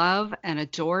I love and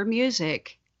adore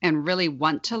music and really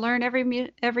want to learn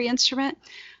every instrument,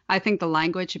 I think the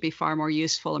language would be far more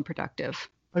useful and productive.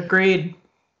 Agreed.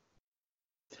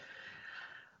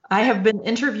 I have been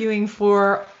interviewing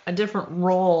for a different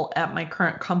role at my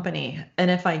current company. And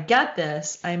if I get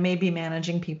this, I may be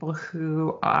managing people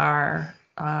who are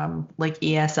like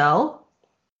ESL.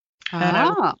 And I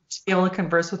would be able to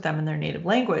converse with them in their native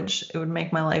language. It would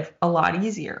make my life a lot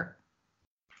easier.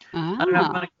 I don't know if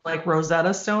I'm going to like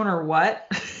Rosetta Stone or what.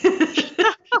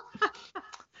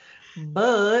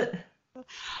 But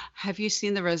have you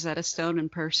seen the Rosetta Stone in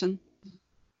person?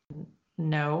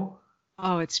 No.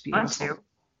 Oh, it's beautiful.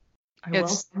 I will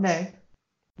someday.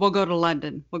 We'll go to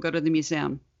London. We'll go to the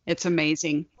museum. It's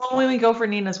amazing. Well, when we go for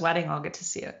Nina's wedding, I'll get to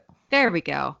see it. There we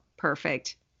go.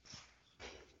 Perfect.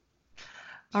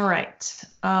 All right.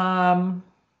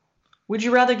 Would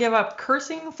you rather give up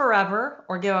cursing forever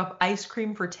or give up ice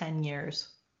cream for 10 years?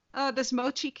 Oh, does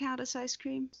mochi count as ice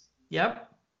cream? Yep.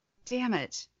 Damn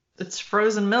it. It's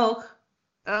frozen milk.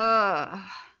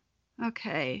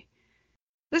 Okay.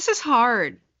 This is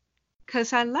hard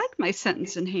because I like my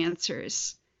sentence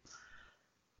enhancers.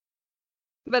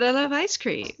 But I love ice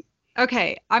cream.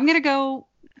 Okay, I'm going to go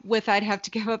with I'd have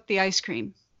to give up the ice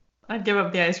cream. I'd give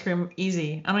up the ice cream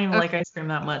easy. I don't even like ice cream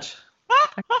that much.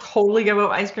 I totally give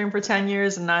up ice cream for 10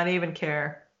 years and not even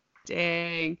care.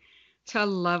 Dang. So I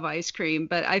love ice cream,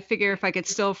 but I figure if I could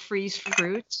still freeze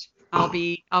fruit,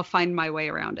 I'll find my way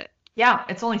around it. Yeah,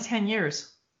 it's only 10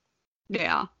 years.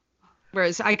 Yeah.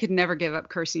 Whereas I could never give up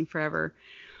cursing forever.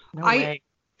 No way.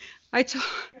 I can't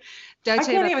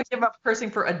even give up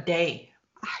cursing for a day.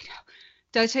 I know.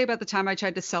 Did I tell you about the time I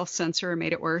tried to self-censor and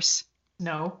made it worse?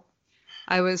 No.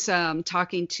 I was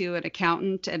talking to an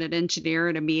accountant and an engineer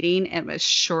in a meeting, and it was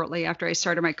shortly after I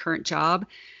started my current job.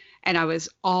 And I was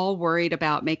all worried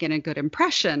about making a good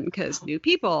impression because new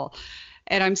people.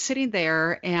 And I'm sitting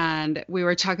there and we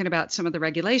were talking about some of the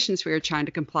regulations we were trying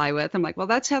to comply with. I'm like, well,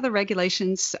 that's how the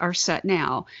regulations are set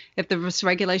now. If the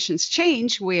regulations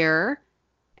change, and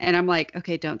I'm like,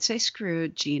 okay, don't say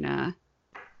screwed, Gina,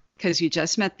 because you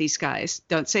just met these guys.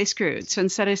 Don't say screwed. So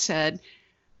instead I said,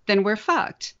 then we're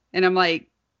fucked. And I'm like,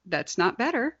 that's not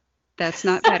better. That's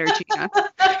not better, Gina.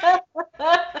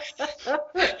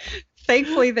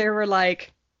 Thankfully, they were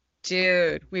like,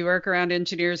 dude, we work around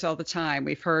engineers all the time.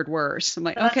 We've heard worse. I'm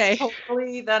like, okay.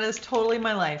 That is totally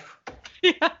my life.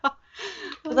 Yeah.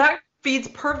 Well, that feeds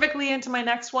perfectly into my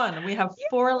next one. We have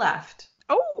 4 left.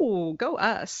 Oh, go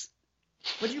us.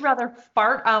 Would you rather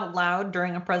fart out loud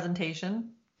during a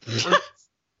presentation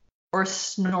or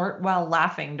snort while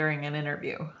laughing during an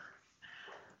interview?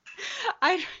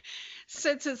 I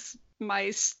since it's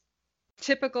my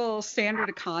typical standard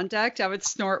of conduct, I would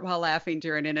snort while laughing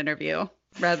during an interview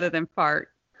rather than fart.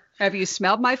 Have you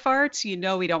smelled my farts? You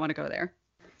know we don't want to go there.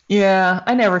 Yeah,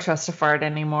 I never trust a fart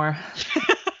anymore.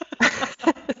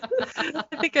 I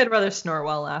think I'd rather snort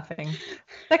while laughing.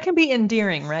 That can be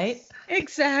endearing, right?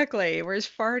 Exactly. Whereas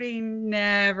farting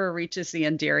never reaches the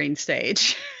endearing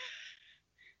stage.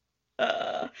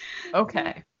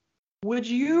 Okay. Would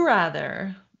you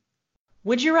rather,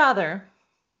 this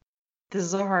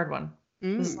is a hard one.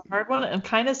 This is a hard one and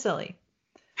kind of silly.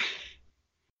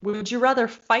 Would you rather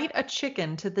fight a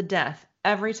chicken to the death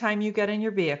every time you get in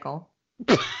your vehicle?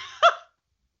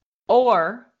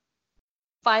 Or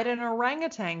fight an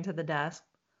orangutan to the death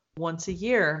once a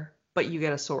year, but you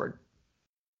get a sword?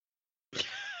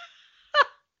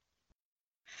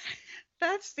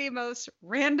 That's the most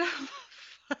random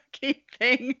fucking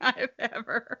thing I've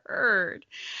ever heard.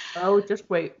 Oh, just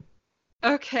wait.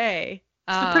 Okay.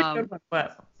 It's a pretty good one,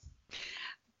 but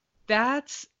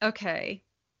That's okay.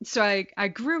 So I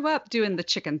grew up doing the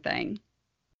chicken thing.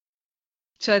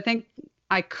 So I think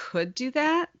I could do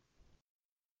that.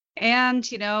 And,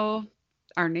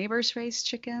 our neighbors raise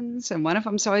chickens, and one of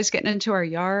them's always getting into our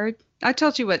yard. I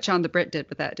told you what John the Brit did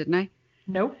with that, didn't I?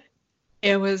 nope.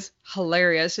 It was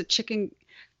hilarious.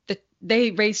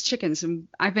 They raise chickens, and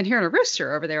I've been hearing a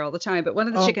rooster over there all the time. But one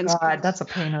of the chickens, God, that's a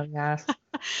pain in the ass.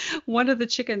 one of the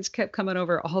chickens kept coming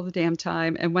over all the damn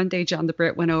time. And one day John the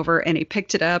Brit went over and he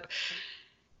picked it up.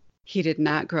 He did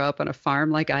not grow up on a farm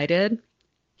like I did.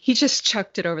 He just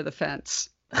chucked it over the fence.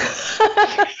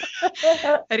 And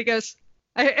he goes,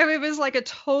 I mean, it was like a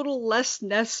total Les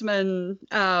Nessman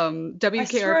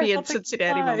WKRP in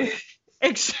Cincinnati moment.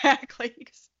 Exactly.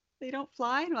 Because they don't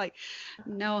fly. And I'm like,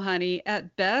 no, honey.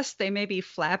 At best, they maybe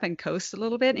flap and coast a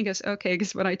little bit. And he goes, okay.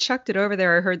 Because when I chucked it over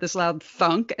there, I heard this loud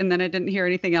thunk, and then I didn't hear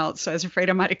anything else. So I was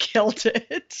afraid I might have killed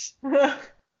it.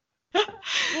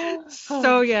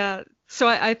 So yeah. So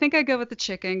I think I go with the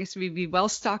chicken because we'd be well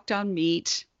stocked on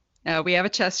meat. We have a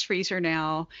chest freezer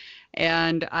now,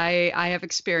 and I have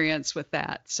experience with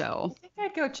that. So I think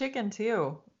I'd go chicken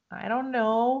too. I don't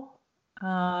know.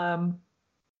 I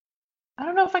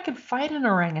don't know if I could fight an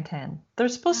orangutan. They're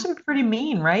supposed to be pretty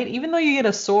mean, right? Even though you get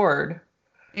a sword.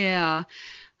 yeah.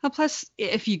 Well, plus,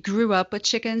 if you grew up with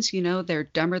chickens, they're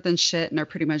dumber than shit and are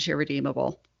pretty much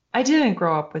irredeemable. I didn't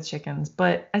grow up with chickens,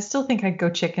 but I still think I'd go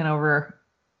chicken over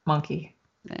monkey.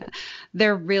 Yeah.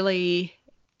 They're really.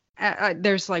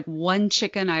 There's like one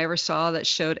chicken I ever saw that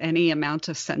showed any amount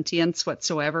of sentience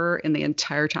whatsoever in the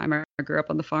entire time I grew up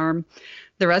on the farm.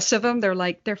 The rest of them,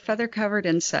 they're feather covered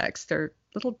insects. They're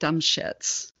little dumb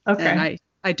shits. Okay. And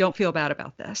I don't feel bad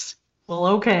about this. Well,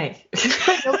 okay.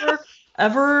 I never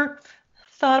ever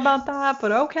thought about that,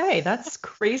 but okay, that's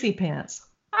crazy pants.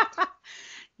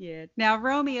 Yeah. Now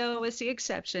Romeo was the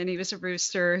exception. He was a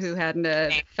rooster who had an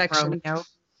affection. Romeo.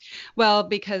 Well,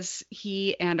 because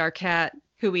he and our cat,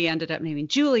 who we ended up naming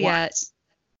Juliet,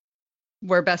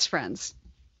 were best friends.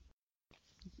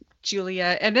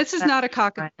 Juliet, and this is not a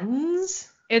cock. Friends?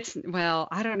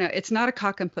 I don't know. It's not a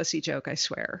cock and pussy joke, I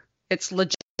swear. It's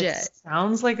legit. It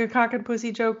sounds like a cock and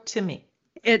pussy joke to me.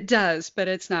 It does, but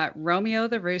it's not. Romeo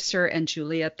the rooster and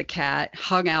Juliet the cat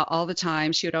hung out all the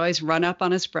time. She would always run up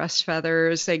on his breast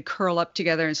feathers. They'd curl up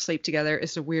together and sleep together.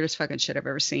 It's the weirdest fucking shit I've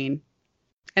ever seen.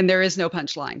 And there is no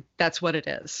punchline. That's what it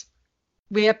is.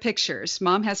 We have pictures.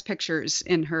 Mom has pictures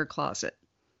in her closet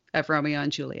of Romeo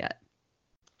and Juliet.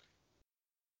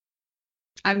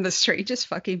 I'm the strangest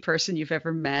fucking person you've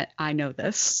ever met. I know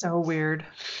this. So weird.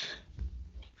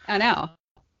 I know.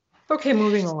 Okay,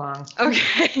 moving along.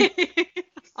 Okay.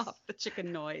 Off the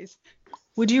chicken noise.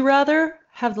 Would you rather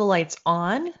have the lights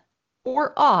on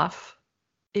or off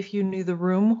if you knew the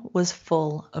room was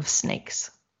full of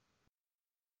snakes?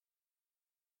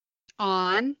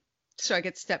 On, so I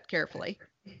could step carefully.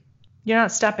 You're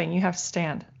not stepping, you have to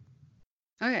stand.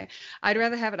 Okay. I'd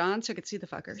rather have it on so I could see the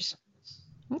fuckers.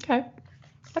 Okay.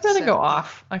 I'd rather go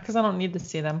off because I don't need to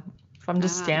see them if I'm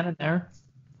just standing there.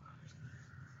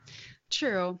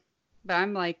 True. But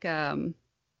I'm like, I'm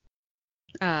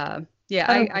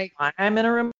in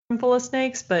a room full of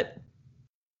snakes, but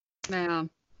yeah.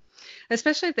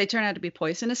 Especially if they turn out to be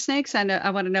poisonous snakes,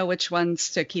 I want to know which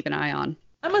ones to keep an eye on.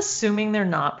 I'm assuming they're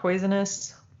not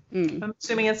poisonous. I'm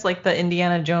assuming it's like the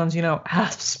Indiana Jones,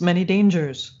 asps, many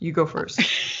dangers. You go first.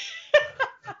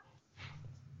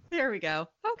 There we go.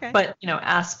 Okay. But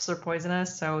asps are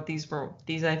poisonous, so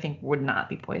these I think would not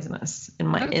be poisonous. In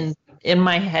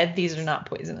my head, these are not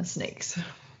poisonous snakes.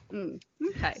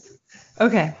 Okay.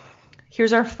 Okay.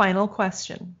 Here's our final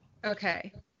question.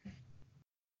 Okay.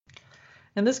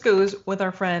 And this goes with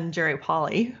our friend Jerry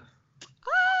Polly.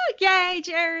 Yay,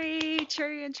 Jerry,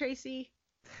 Cherry, and Tracy.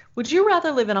 Would you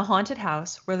rather live in a haunted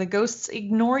house where the ghosts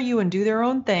ignore you and do their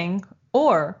own thing,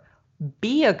 or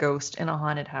be a ghost in a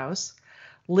haunted house,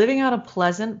 living out a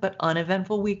pleasant but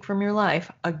uneventful week from your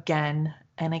life again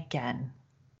and again?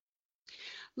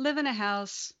 Live in a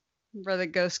house where the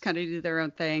ghosts kind of do their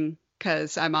own thing,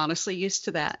 because I'm honestly used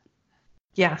to that.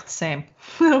 Yeah, same.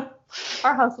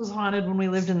 Our house was haunted when we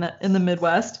lived in the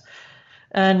Midwest,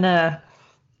 and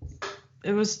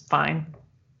it was fine.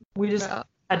 We just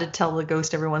had to tell the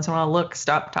ghost every once in a while, look,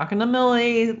 stop talking to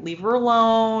Millie, leave her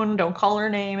alone, don't call her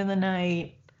name in the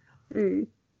night. Other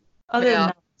than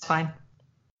that, it's fine.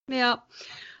 Yeah.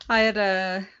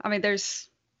 There's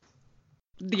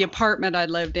the apartment I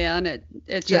lived in,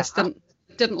 it just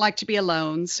didn't like to be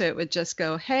alone, so it would just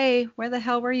go, hey, where the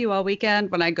hell were you all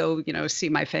weekend? When I go, see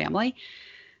my family,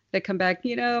 they come back,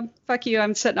 fuck you,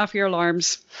 I'm setting off your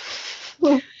alarms.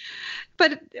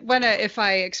 But if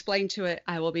I explained to it,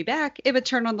 I will be back, it would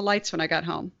turn on the lights when I got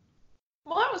home.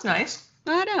 Well, that was nice.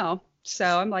 I know.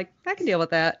 So I'm like, I can deal with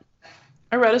that.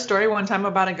 I read a story one time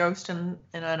about a ghost in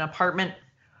an apartment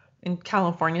in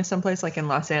California, someplace like in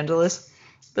Los Angeles,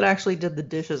 that actually did the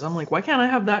dishes. I'm like, why can't I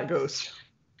have that ghost?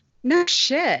 No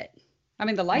shit. I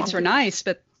mean, the lights were nice,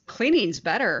 but cleaning's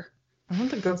better. I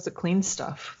want the ghost that cleans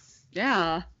stuff.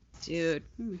 Yeah. Dude,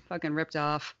 fucking ripped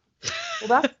off.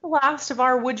 Well, that's the last of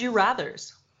our Would You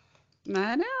Rathers.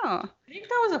 I know. I think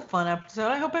that was a fun episode.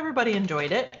 I hope everybody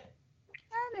enjoyed it.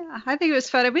 I know. I think it was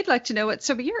fun. We'd like to know what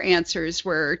some of your answers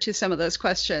were to some of those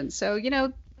questions. So,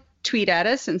 tweet at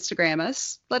us, Instagram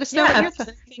us. Let us know what you're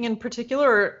anything in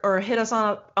particular, or hit us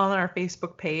on our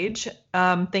Facebook page.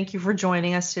 Thank you for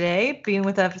joining us today, being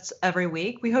with us every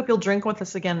week. We hope you'll drink with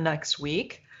us again next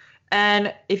week.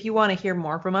 And if you want to hear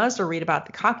more from us or read about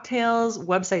the cocktails,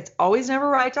 website's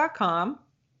alwaysneverright.com.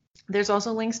 There's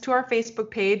also links to our Facebook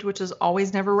page, which is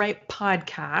Always Never Right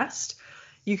Podcast.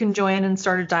 You can join and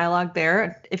start a dialogue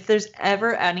there. If there's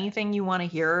ever anything you want to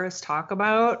hear us talk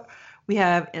about, we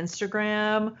have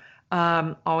Instagram,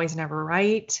 Always Never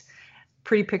Right,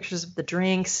 pretty pictures of the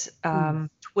drinks,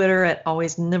 Twitter at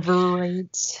Always Never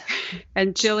Right.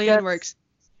 And Jillian works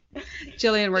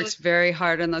very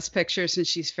hard on those pictures, and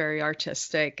she's very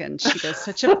artistic, and she does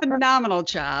such a phenomenal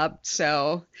job.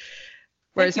 So,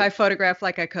 whereas I photograph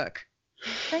like I cook.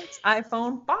 Thanks,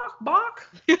 iPhone.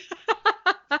 Bok.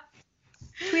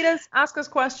 Tweet us, ask us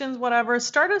questions, whatever.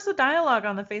 Start us a dialogue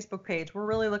on the Facebook page. We're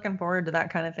really looking forward to that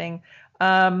kind of thing.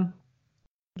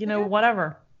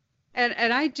 Whatever.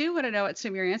 And I do want to know what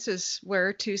some of your answers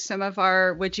were to some of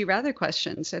our Would You Rather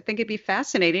questions. I think it'd be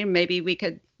fascinating. Maybe we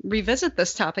could revisit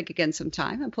this topic again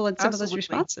sometime and pull in some of those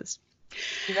responses.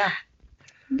 Yeah.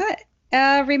 But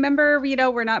remember,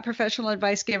 we're not professional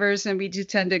advice givers, and we do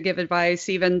tend to give advice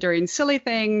even during silly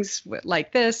things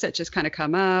like this that just kind of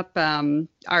come up.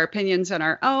 Our opinions on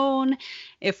our own.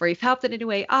 If we've helped in any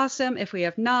way, awesome. If we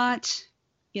have not,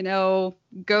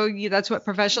 that's what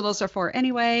professionals are for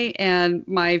anyway. And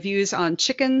my views on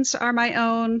chickens are my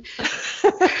own.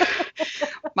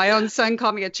 My own son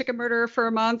called me a chicken murderer for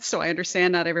a month, so I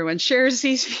understand not everyone shares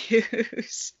these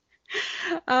views.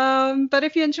 But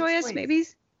if you enjoy us, maybe...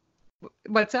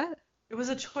 What's that? It was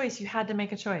a choice. You had to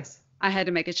make a choice. I had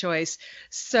to make a choice.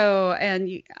 So,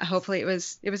 and hopefully it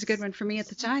was a good one for me at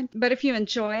the time. But if you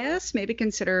enjoy us, maybe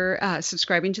consider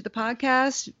subscribing to the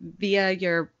podcast via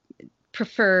your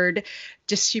preferred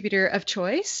distributor of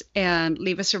choice, and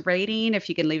leave us a rating. If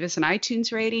you can leave us an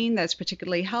iTunes rating, that's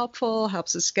particularly helpful,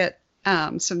 helps us get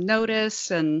some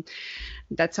notice, and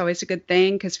that's always a good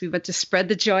thing because we want to spread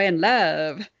the joy and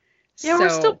love. Yeah, we're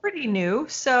still pretty new,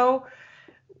 so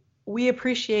we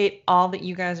appreciate all that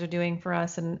you guys are doing for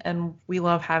us, and we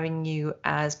love having you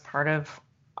as part of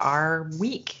our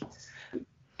week.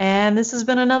 And this has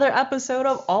been another episode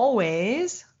of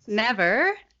Always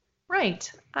Never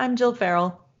Right. I'm Jill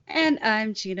Farrell. And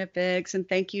I'm Gina Biggs, and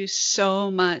thank you so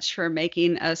much for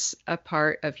making us a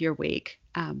part of your week.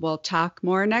 We'll talk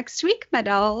more next week, my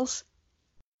dolls.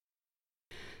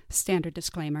 Standard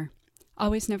disclaimer.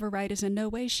 Always Never Right is in no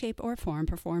way, shape, or form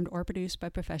performed or produced by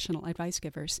professional advice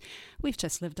givers. We've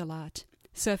just lived a lot.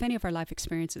 So if any of our life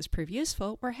experiences prove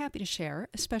useful, we're happy to share,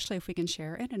 especially if we can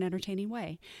share in an entertaining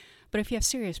way. But if you have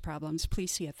serious problems,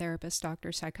 please see a therapist,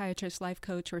 doctor, psychiatrist, life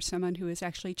coach, or someone who is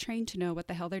actually trained to know what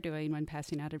the hell they're doing when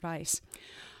passing out advice.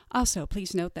 Also,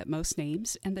 please note that most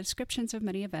names and the descriptions of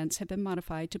many events have been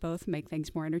modified to both make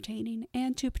things more entertaining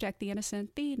and to protect the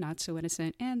innocent, the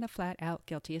not-so-innocent, and the flat-out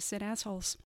guilty as sin assholes.